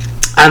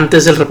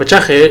antes del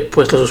repechaje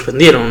pues lo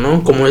suspendieron,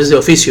 ¿no? Como es de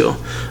oficio.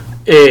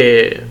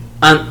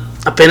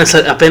 Apenas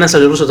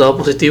salió el resultado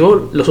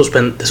positivo, lo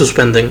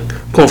suspenden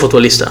como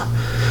futbolista.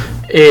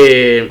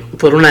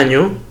 Por un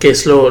año, que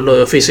es lo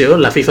de oficio,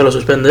 la FIFA lo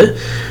suspende,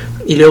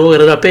 y luego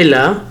Guerrero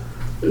apela,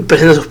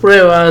 presenta sus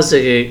pruebas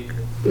de que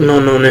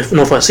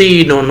no fue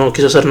así, no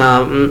quiso hacer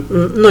nada,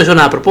 no hizo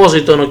nada a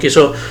propósito, no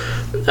quiso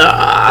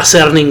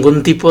hacer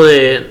ningún tipo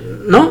de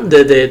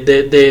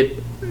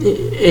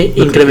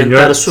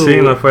incrementar su... Sí,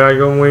 no fue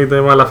algo muy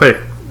de mala fe.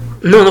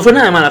 No fue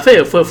nada de mala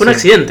fe, fue un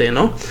accidente,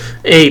 ¿no?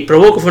 Y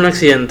probó que fue un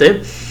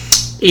accidente.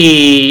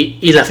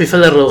 Y la FIFA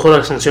le redujo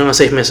la sanción a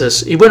 6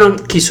 meses. Y bueno,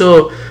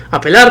 quiso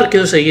apelar,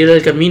 quiso seguir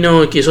el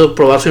camino, quiso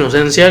probar su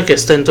inocencia, que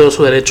está en todo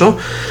su derecho.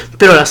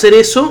 Pero al hacer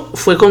eso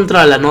fue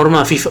contra la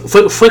norma FIFA,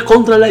 fue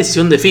contra la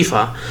decisión de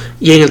FIFA.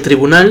 Y en el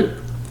tribunal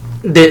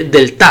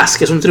del TAS,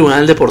 que es un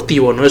tribunal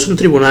deportivo, no es un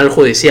tribunal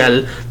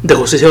judicial de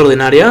justicia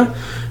ordinaria.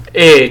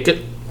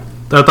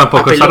 Pero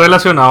tampoco está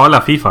relacionado a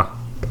la FIFA.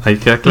 Hay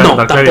que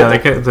aclarar claridad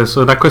de que es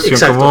una cuestión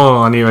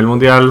como a nivel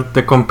mundial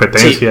de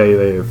competencia y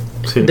de...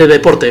 Sí. De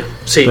deporte,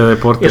 sí. De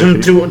deporte, es un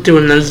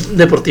tribunal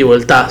deportivo,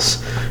 el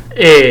TAS.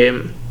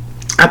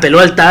 Apeló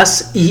al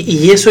TAS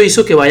y eso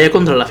hizo que vaya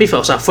contra la FIFA.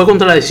 O sea, fue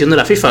contra la decisión de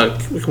la FIFA.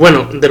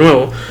 Bueno, de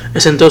nuevo,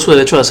 es en todo su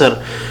derecho de hacer.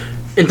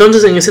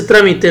 Entonces, en ese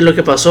trámite lo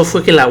que pasó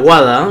fue que la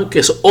WADA, que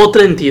es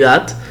otra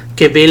entidad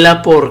que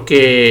vela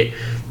porque...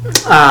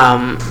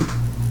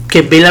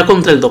 que vela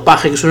contra el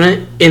dopaje, que es una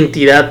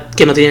entidad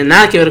que no tiene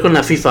nada que ver con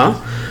la FIFA,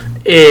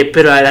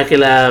 pero a la que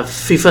la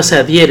FIFA se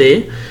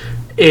adhiere,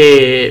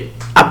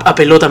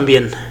 apeló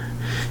también.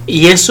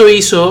 Y eso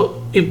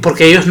hizo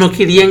porque ellos no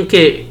querían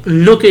que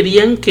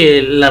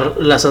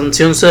la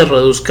sanción se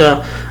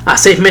reduzca a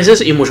 6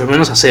 meses y mucho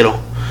menos a 0.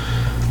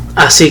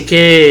 Así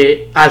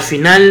que al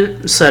final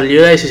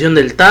salió la decisión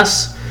del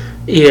TAS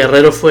y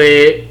Guerrero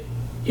fue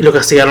y lo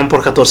castigaron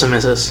por 14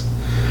 meses.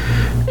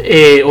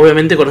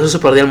 Obviamente con eso se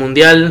perdía el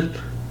mundial.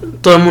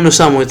 Todo el mundo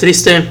estaba muy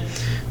triste.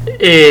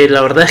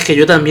 La verdad es que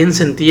yo también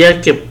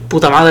sentía que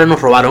puta madre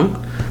nos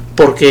robaron,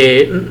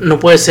 porque no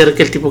puede ser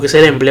que el tipo que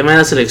sea el emblema de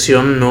la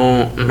selección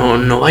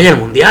no vaya al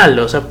mundial.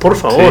 O sea, por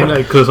favor.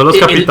 Sí, incluso los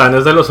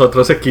capitanes de los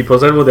otros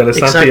equipos del mundial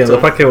están pidiendo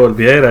para que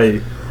volviera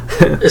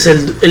es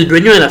el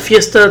dueño de la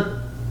fiesta.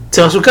 Se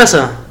va a su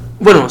casa.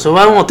 Bueno, se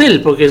va a un hotel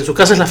porque en su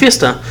casa es la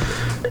fiesta.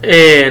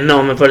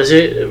 No, me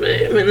parece...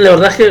 la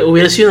verdad es que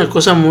hubiera sido una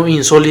cosa muy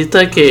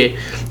insólita que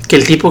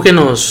el tipo que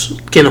nos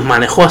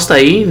manejó hasta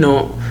ahí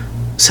no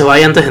se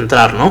vaya antes de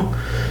entrar, ¿no?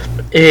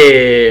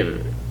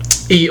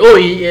 Y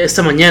hoy,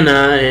 esta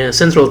mañana,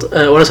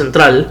 hora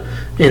central,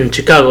 en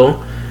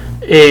Chicago,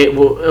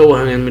 o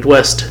en el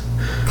Midwest,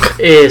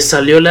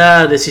 salió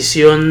la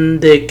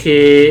decisión de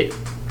que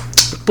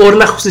por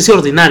la justicia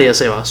ordinaria,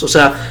 Sebas, o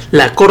sea,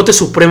 la Corte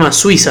Suprema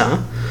Suiza,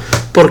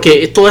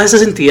 porque todas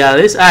esas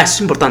entidades, eso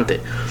es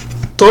importante,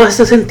 todas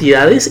estas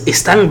entidades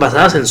están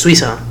basadas en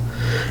Suiza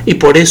y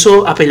por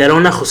eso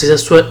apelaron a justicia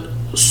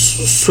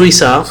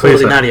Suiza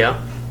ordinaria.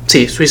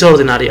 Sí, Suiza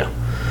ordinaria.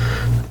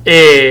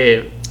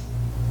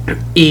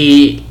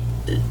 Y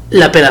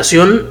la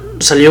apelación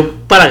salió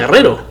para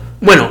Guerrero.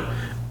 Bueno,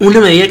 una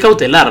medida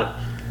cautelar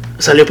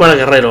salió para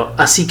Guerrero.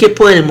 Así que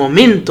por el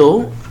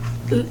momento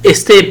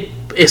este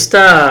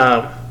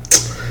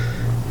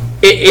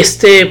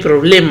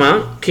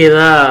problema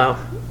queda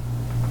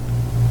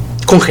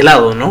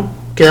congelado, ¿no?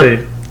 Queda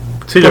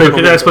sí, yo creo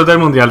que ya después del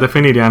mundial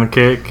definirían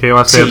qué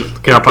va a ser,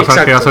 qué va a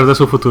pasar, qué va a ser de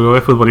su futuro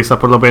de futbolista.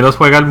 Por lo menos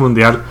juega el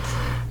mundial.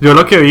 Yo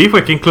lo que vi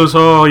fue que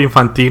incluso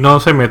Infantino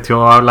se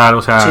metió a hablar,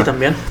 o sea, sí,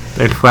 también.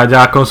 Él fue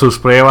allá con sus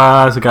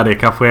pruebas,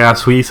 Gareca fue a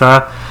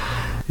Suiza,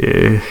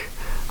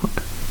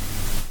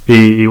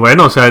 y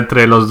bueno, o sea,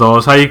 entre los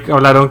dos ahí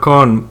hablaron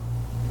con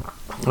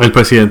el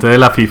presidente de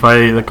la FIFA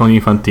y con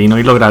Infantino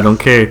y lograron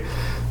que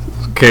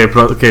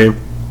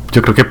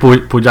yo creo que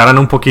pullaran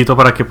un poquito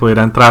para que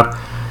pudiera entrar.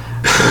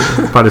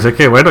 Parece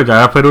que bueno,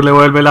 ya a Perú le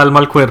vuelve el alma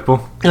al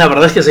cuerpo. La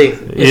verdad es que sí.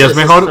 Y es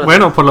mejor,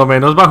 bueno, por lo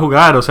menos va a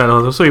jugar. O sea,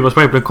 nosotros tuvimos,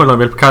 por ejemplo, en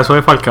Colombia el caso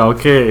de Falcao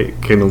que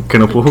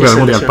no pudo jugar el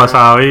mundial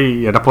pasado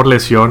y era por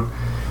lesión.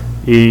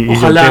 Y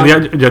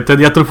yo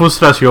entendía tu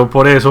frustración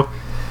por eso.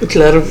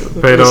 Claro.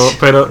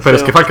 Pero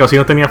es que Falcao sí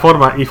no tenía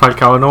forma y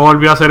Falcao no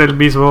volvió a ser el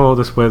mismo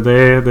después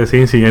de ese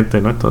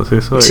incidente, ¿no?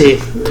 Entonces sí,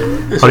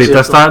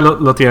 ahorita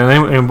lo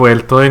tienen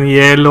envuelto en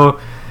hielo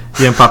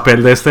y en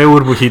papel de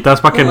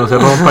burbujitas para que no se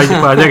rompa y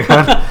pueda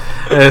llegar.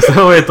 En este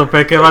momento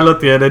Peckerman lo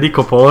tiene en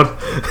icopor.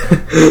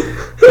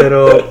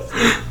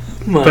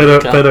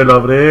 pero el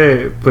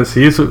hombre, pues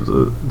sí,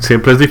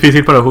 siempre es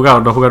difícil para un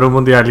jugador no jugar un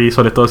mundial, y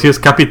sobre todo si es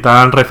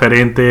capitán,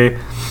 referente,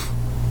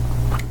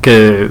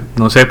 que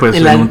no sé, pues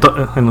en un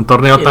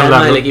torneo tan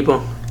largo,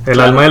 el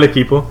alma del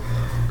equipo,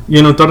 y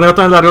en un torneo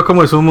tan largo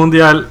como es un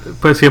mundial,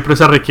 pues siempre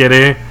se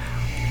requiere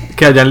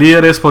que hayan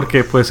líderes,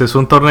 porque pues es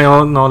un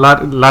torneo no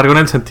largo en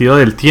el sentido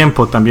del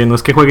tiempo también, no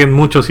es que jueguen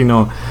mucho,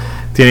 sino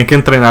tienen que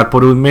entrenar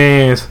por un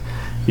mes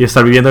y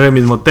estar viviendo en el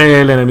mismo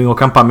hotel, en el mismo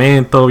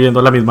campamento,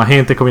 viendo la misma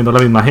gente, comiendo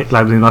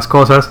las mismas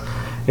cosas.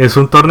 Es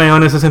un torneo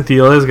en ese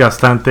sentido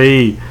desgastante,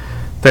 y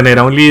tener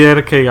a un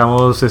líder que,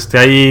 digamos, esté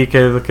ahí,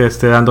 que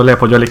esté dándole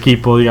apoyo al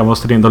equipo,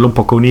 digamos, teniéndolo un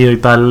poco unido y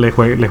tal, le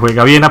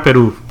juega bien a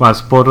Perú,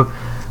 más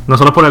no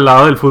solo por el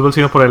lado del fútbol,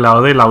 sino por el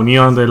lado de la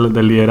unión,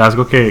 del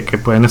liderazgo que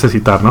puede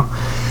necesitar, ¿no?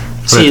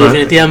 Sí,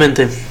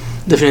 definitivamente.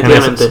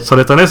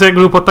 Sobre todo en ese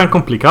grupo tan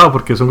complicado,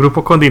 porque es un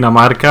grupo con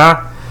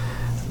Dinamarca,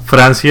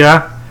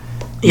 Francia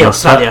y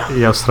Australia.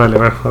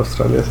 Bueno,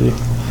 Australia sí.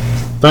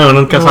 Bueno,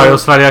 nunca sabe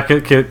Australia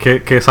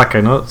que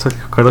saque, ¿no?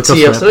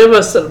 Sí, Australia va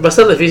a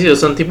estar difícil,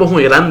 son tipos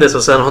muy grandes,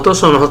 o sea, nosotros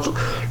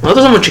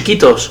somos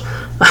chiquitos,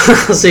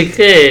 así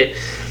que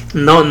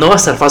no va a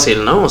estar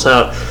fácil, ¿no? O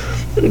sea,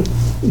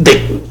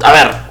 a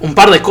ver, un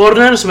par de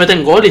corners,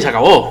 meten gol y se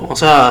acabó, o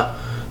sea,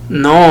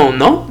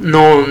 no,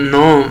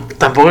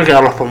 tampoco hay que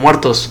darlos por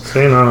muertos. Sí,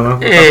 no.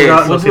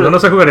 Si no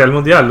se jugaría el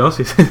mundial, ¿no?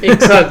 Sí.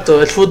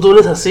 Exacto, el fútbol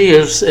es así,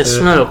 es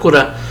una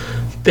locura.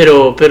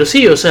 Pero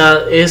sí, o sea,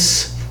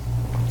 es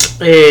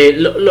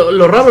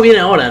lo raro viene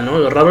ahora, ¿no?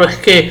 Lo raro es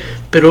que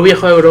Perú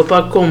viajó a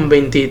Europa con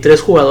 23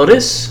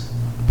 jugadores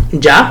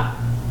ya,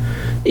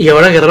 y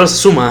ahora Guerrero se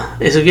suma.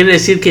 Eso quiere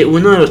decir que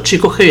uno de los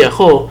chicos que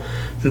viajó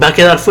va a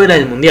quedar fuera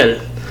del mundial,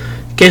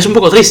 que es un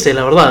poco triste,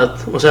 la verdad.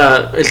 O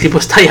sea, el tipo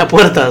está ahí a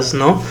puertas,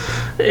 ¿no?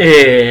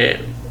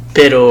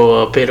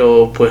 Pero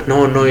pues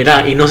no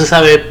irá, y no se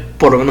sabe,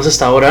 por lo menos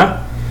hasta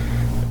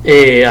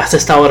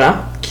esta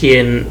hora,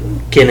 quién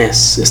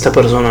es esta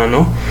persona,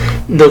 ¿no?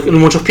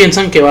 Muchos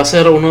piensan que va a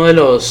ser uno de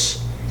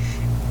los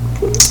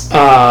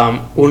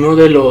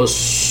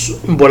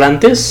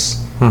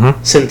volantes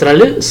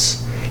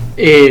centrales,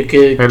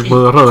 el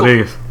Mudo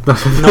Rodríguez.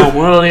 No,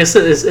 Mudo Rodríguez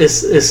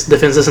es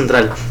defensa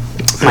central.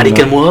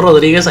 Marica, el Mudo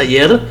Rodríguez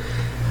ayer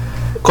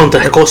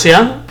contra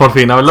Escocia por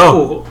fin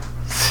habló.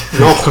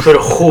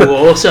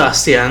 Jugó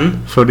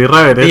Sebastián. Fue un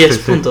irreverente. 10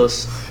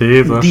 puntos.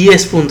 Sí, no.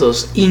 10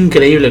 puntos.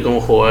 Increíble cómo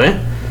jugó,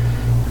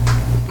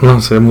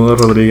 No sé, Mudo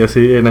Rodríguez,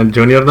 sí. En el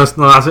Junior no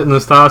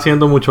estaba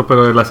haciendo mucho,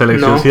 pero en la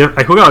selección sí.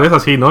 Hay jugadores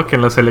así, ¿no? Que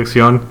en la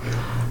selección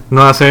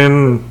no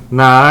hacen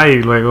nada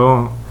y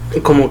luego...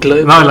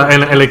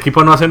 el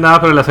equipo no hace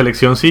nada, pero en la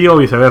selección sí, o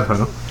viceversa,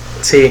 ¿no?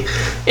 Sí,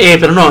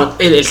 pero no,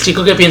 el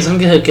chico que piensan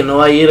que no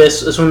va a ir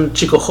es un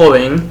chico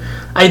joven.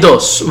 Hay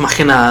dos, más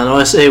que nada, ¿no?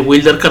 Es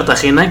Wilder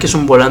Cartagena, que es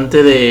un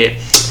volante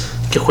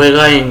que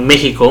juega en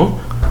México,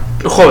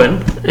 joven,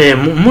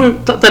 muy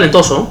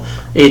talentoso,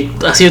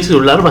 ha sido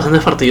titular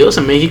bastantes partidos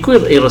en México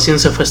y recién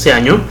se fue este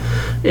año.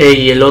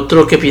 Y el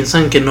otro que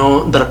piensan que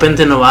no, de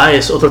repente no va,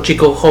 es otro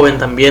chico joven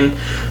también,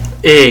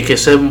 que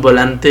es un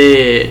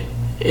volante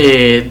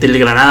del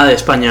Granada de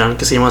España,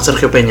 que se llama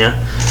Sergio Peña,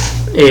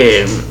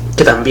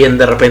 que también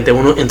de repente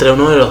entre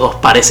uno de los dos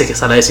parece que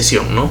está la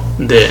decisión, ¿no?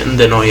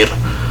 de no ir.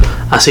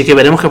 Así que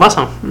veremos qué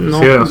pasa, ¿no?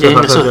 Sí,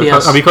 esos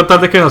días. A mí con tal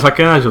de que nos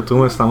saquen a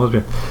YouTube estamos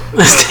bien.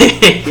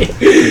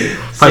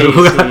 Para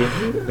jugar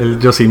el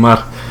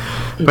Yosimar.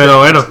 Pero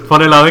bueno,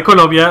 por el lado de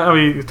Colombia,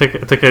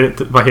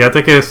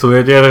 imagínate que estuve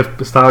ayer,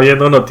 estaba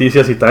viendo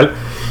noticias y tal,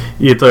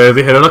 y entonces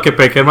dijeron que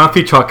Peckerman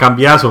fichó a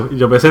Cambiaso, y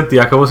yo me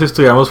sentía como si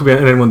estuviéramos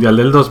en el Mundial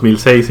del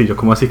 2006, y yo,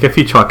 ¿cómo así que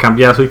fichó a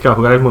Cambiaso y que va a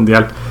jugar el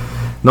Mundial?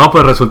 No,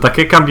 pues resulta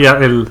que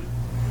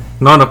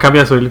no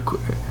Cambiaso, el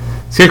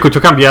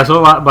Cucho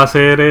Cambiaso va a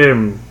ser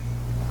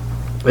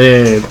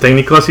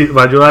técnico,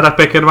 va a ayudar a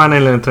Peckerman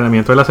en el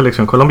entrenamiento de la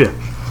selección Colombia.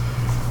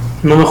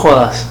 No me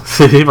jodas.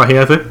 Sí,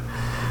 imagínate.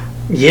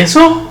 ¿Y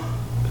eso?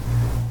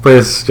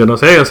 Pues yo no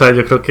sé, o sea,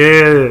 yo creo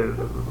que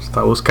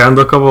está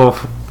buscando como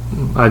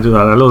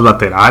ayudar a los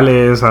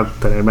laterales, a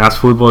tener más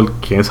fútbol,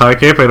 quién sabe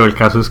qué, pero el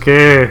caso es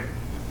que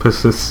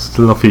pues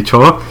lo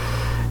fichó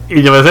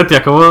y yo me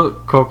sentía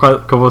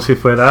como si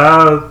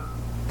fuera,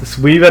 es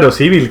muy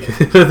verosímil,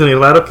 que es muy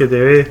raro que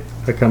lleve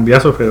a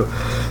Cambiaso, pero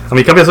a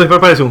mí Cambiaso siempre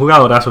me parece un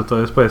jugadorazo,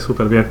 entonces pues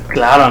súper bien.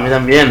 Claro, a mí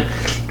también.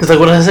 ¿Te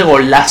acuerdas de ese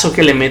golazo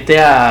que le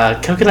mete a,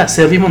 creo que era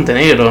Serbia y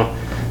Montenegro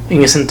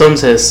en ese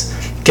entonces,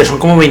 que son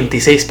como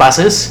 26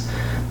 pases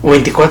o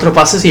 24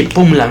 pases y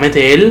pum, la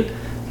mete él?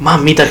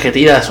 Mamita que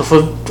tira, eso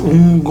fue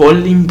un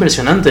gol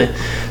impresionante.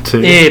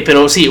 Sí.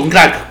 Pero sí, un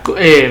crack,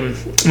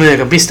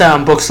 mediocampista,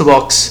 box to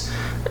box.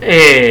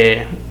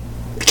 Qué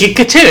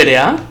chévere,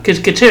 ¿ah?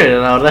 Qué chévere,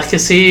 la verdad es que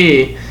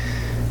sí.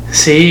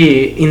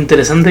 Sí,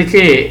 interesante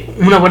que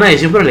una buena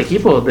decisión para el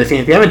equipo,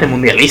 definitivamente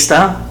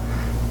mundialista.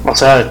 O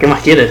sea, ¿qué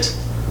más quieres?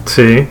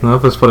 Sí,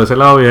 no, pues por ese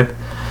lado bien.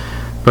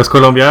 Pues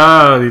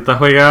Colombia ahorita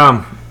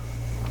juega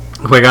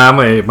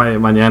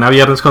mañana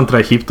viernes contra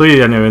Egipto y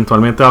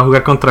eventualmente va a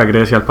jugar contra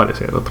Grecia al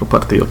parecer, otro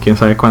partido, quién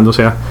sabe cuándo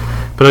sea.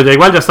 Pero ya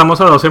igual, ya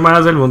estamos a 2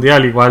 semanas del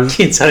Mundial, igual.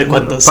 ¿Quién sabe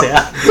cuándo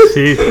sea?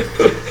 Sí,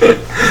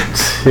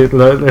 sí,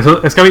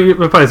 es que a mí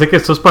me parece que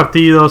estos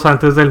partidos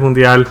antes del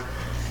Mundial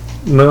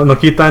no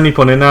quitan ni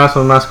ponen nada,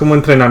 son más como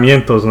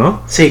entrenamientos,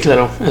 ¿no? Sí,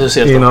 claro, eso es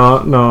cierto. Y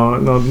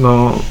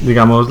no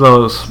digamos,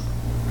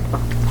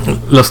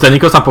 los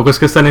técnicos tampoco es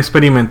que estén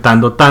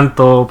experimentando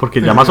tanto,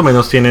 porque ya más o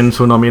menos tienen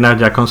su nómina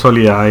ya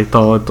consolidada y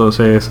todo,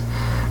 entonces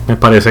me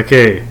parece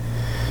que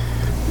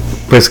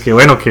pues que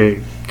bueno,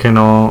 que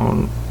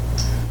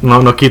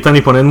no quitan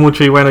ni ponen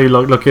mucho. Y bueno, y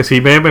lo que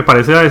sí me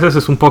parece a veces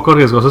es un poco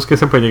riesgoso es que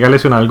se puede llegar a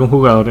lesionar algún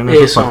jugador en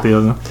esos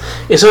partidos, ¿no?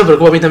 Eso me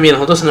preocupa a mí también.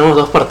 Nosotros tenemos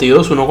 2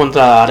 partidos, uno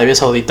contra Arabia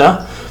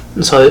Saudita,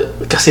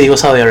 casi digo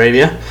Saudi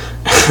Arabia,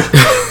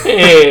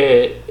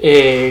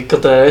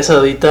 contra Arabia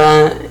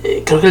Saudita,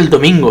 creo que el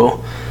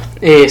domingo,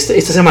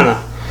 esta semana,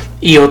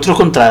 y otro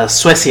contra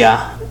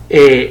Suecia,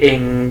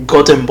 en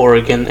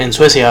Gothenburg, en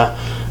Suecia,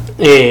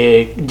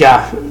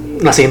 ya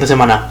la siguiente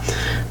semana.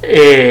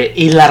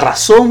 Y la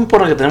razón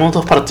por la que tenemos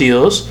 2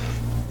 partidos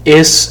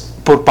es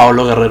por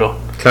Paolo Guerrero.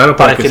 Claro,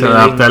 para que se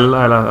adapte a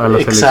la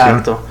selección.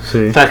 Exacto,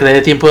 sí. Para que le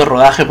dé tiempo de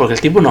rodaje, porque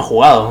el tipo no ha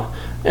jugado.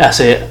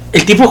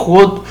 El tipo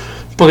jugó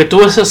porque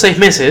tuvo esos 6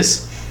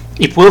 meses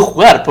y pudo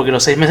jugar, porque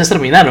los 6 meses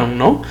terminaron,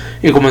 ¿no?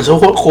 Y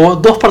jugó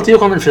 2 partidos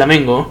con el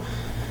Flamengo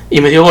y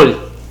metió gol.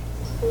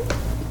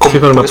 Sí,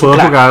 pero no pudo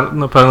jugar,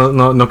 no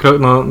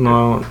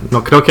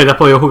creo que haya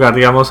podido jugar,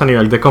 digamos, a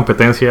nivel de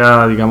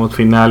competencia, digamos,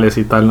 finales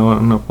y tal,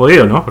 no ha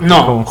podido, ¿no? Porque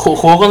no,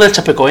 jugó con el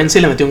Chapecoense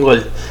y le metió un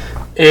gol.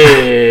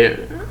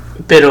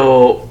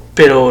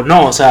 Pero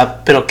no, o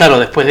sea, pero claro,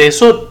 después de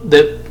eso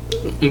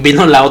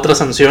vino la otra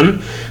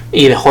sanción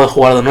y dejó de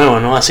jugar de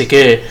nuevo, ¿no? Así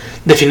que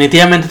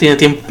definitivamente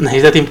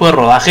necesita tiempo de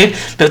rodaje,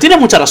 pero tiene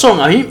mucha razón.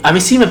 A mí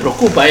sí me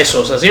preocupa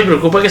eso, o sea, sí me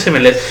preocupa que se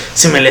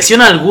me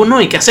lesiona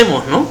alguno y ¿qué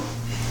hacemos, no?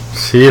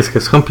 Sí, es que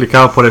es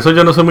complicado, por eso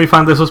yo no soy muy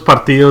fan de esos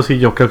partidos y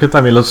yo creo que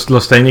también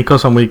los técnicos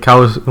son muy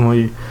cautious,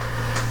 muy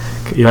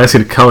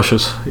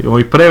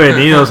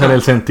prevenidos en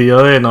el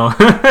sentido de no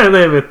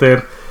de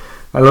meter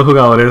a los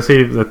jugadores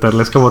y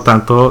meterles como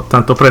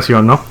tanto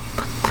presión, ¿no?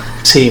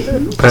 Sí,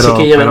 pero, así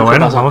que ya pero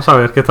bueno, vamos a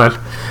ver qué tal.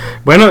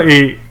 Bueno,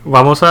 y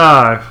vamos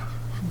a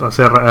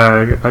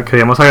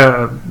queríamos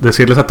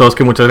decirles a todos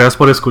que muchas gracias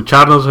por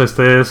escucharnos.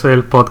 Este es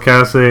el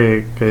podcast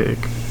que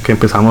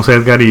empezamos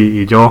Edgar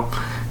y yo.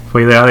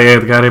 Fue idea de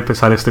Edgar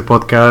empezar este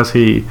podcast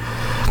y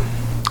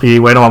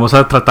bueno, vamos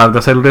a tratar de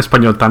hacerlo en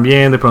español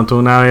también, de pronto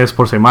una vez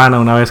por semana,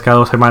 una vez cada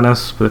 2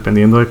 semanas,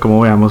 dependiendo de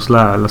cómo veamos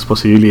las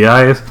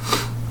posibilidades.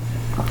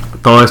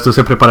 Todo esto es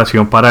en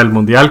preparación para el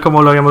Mundial,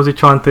 como lo habíamos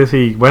dicho antes,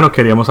 y bueno,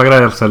 queríamos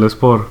agradecerles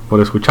por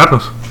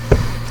escucharnos.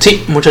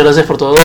 Sí, muchas gracias por todo.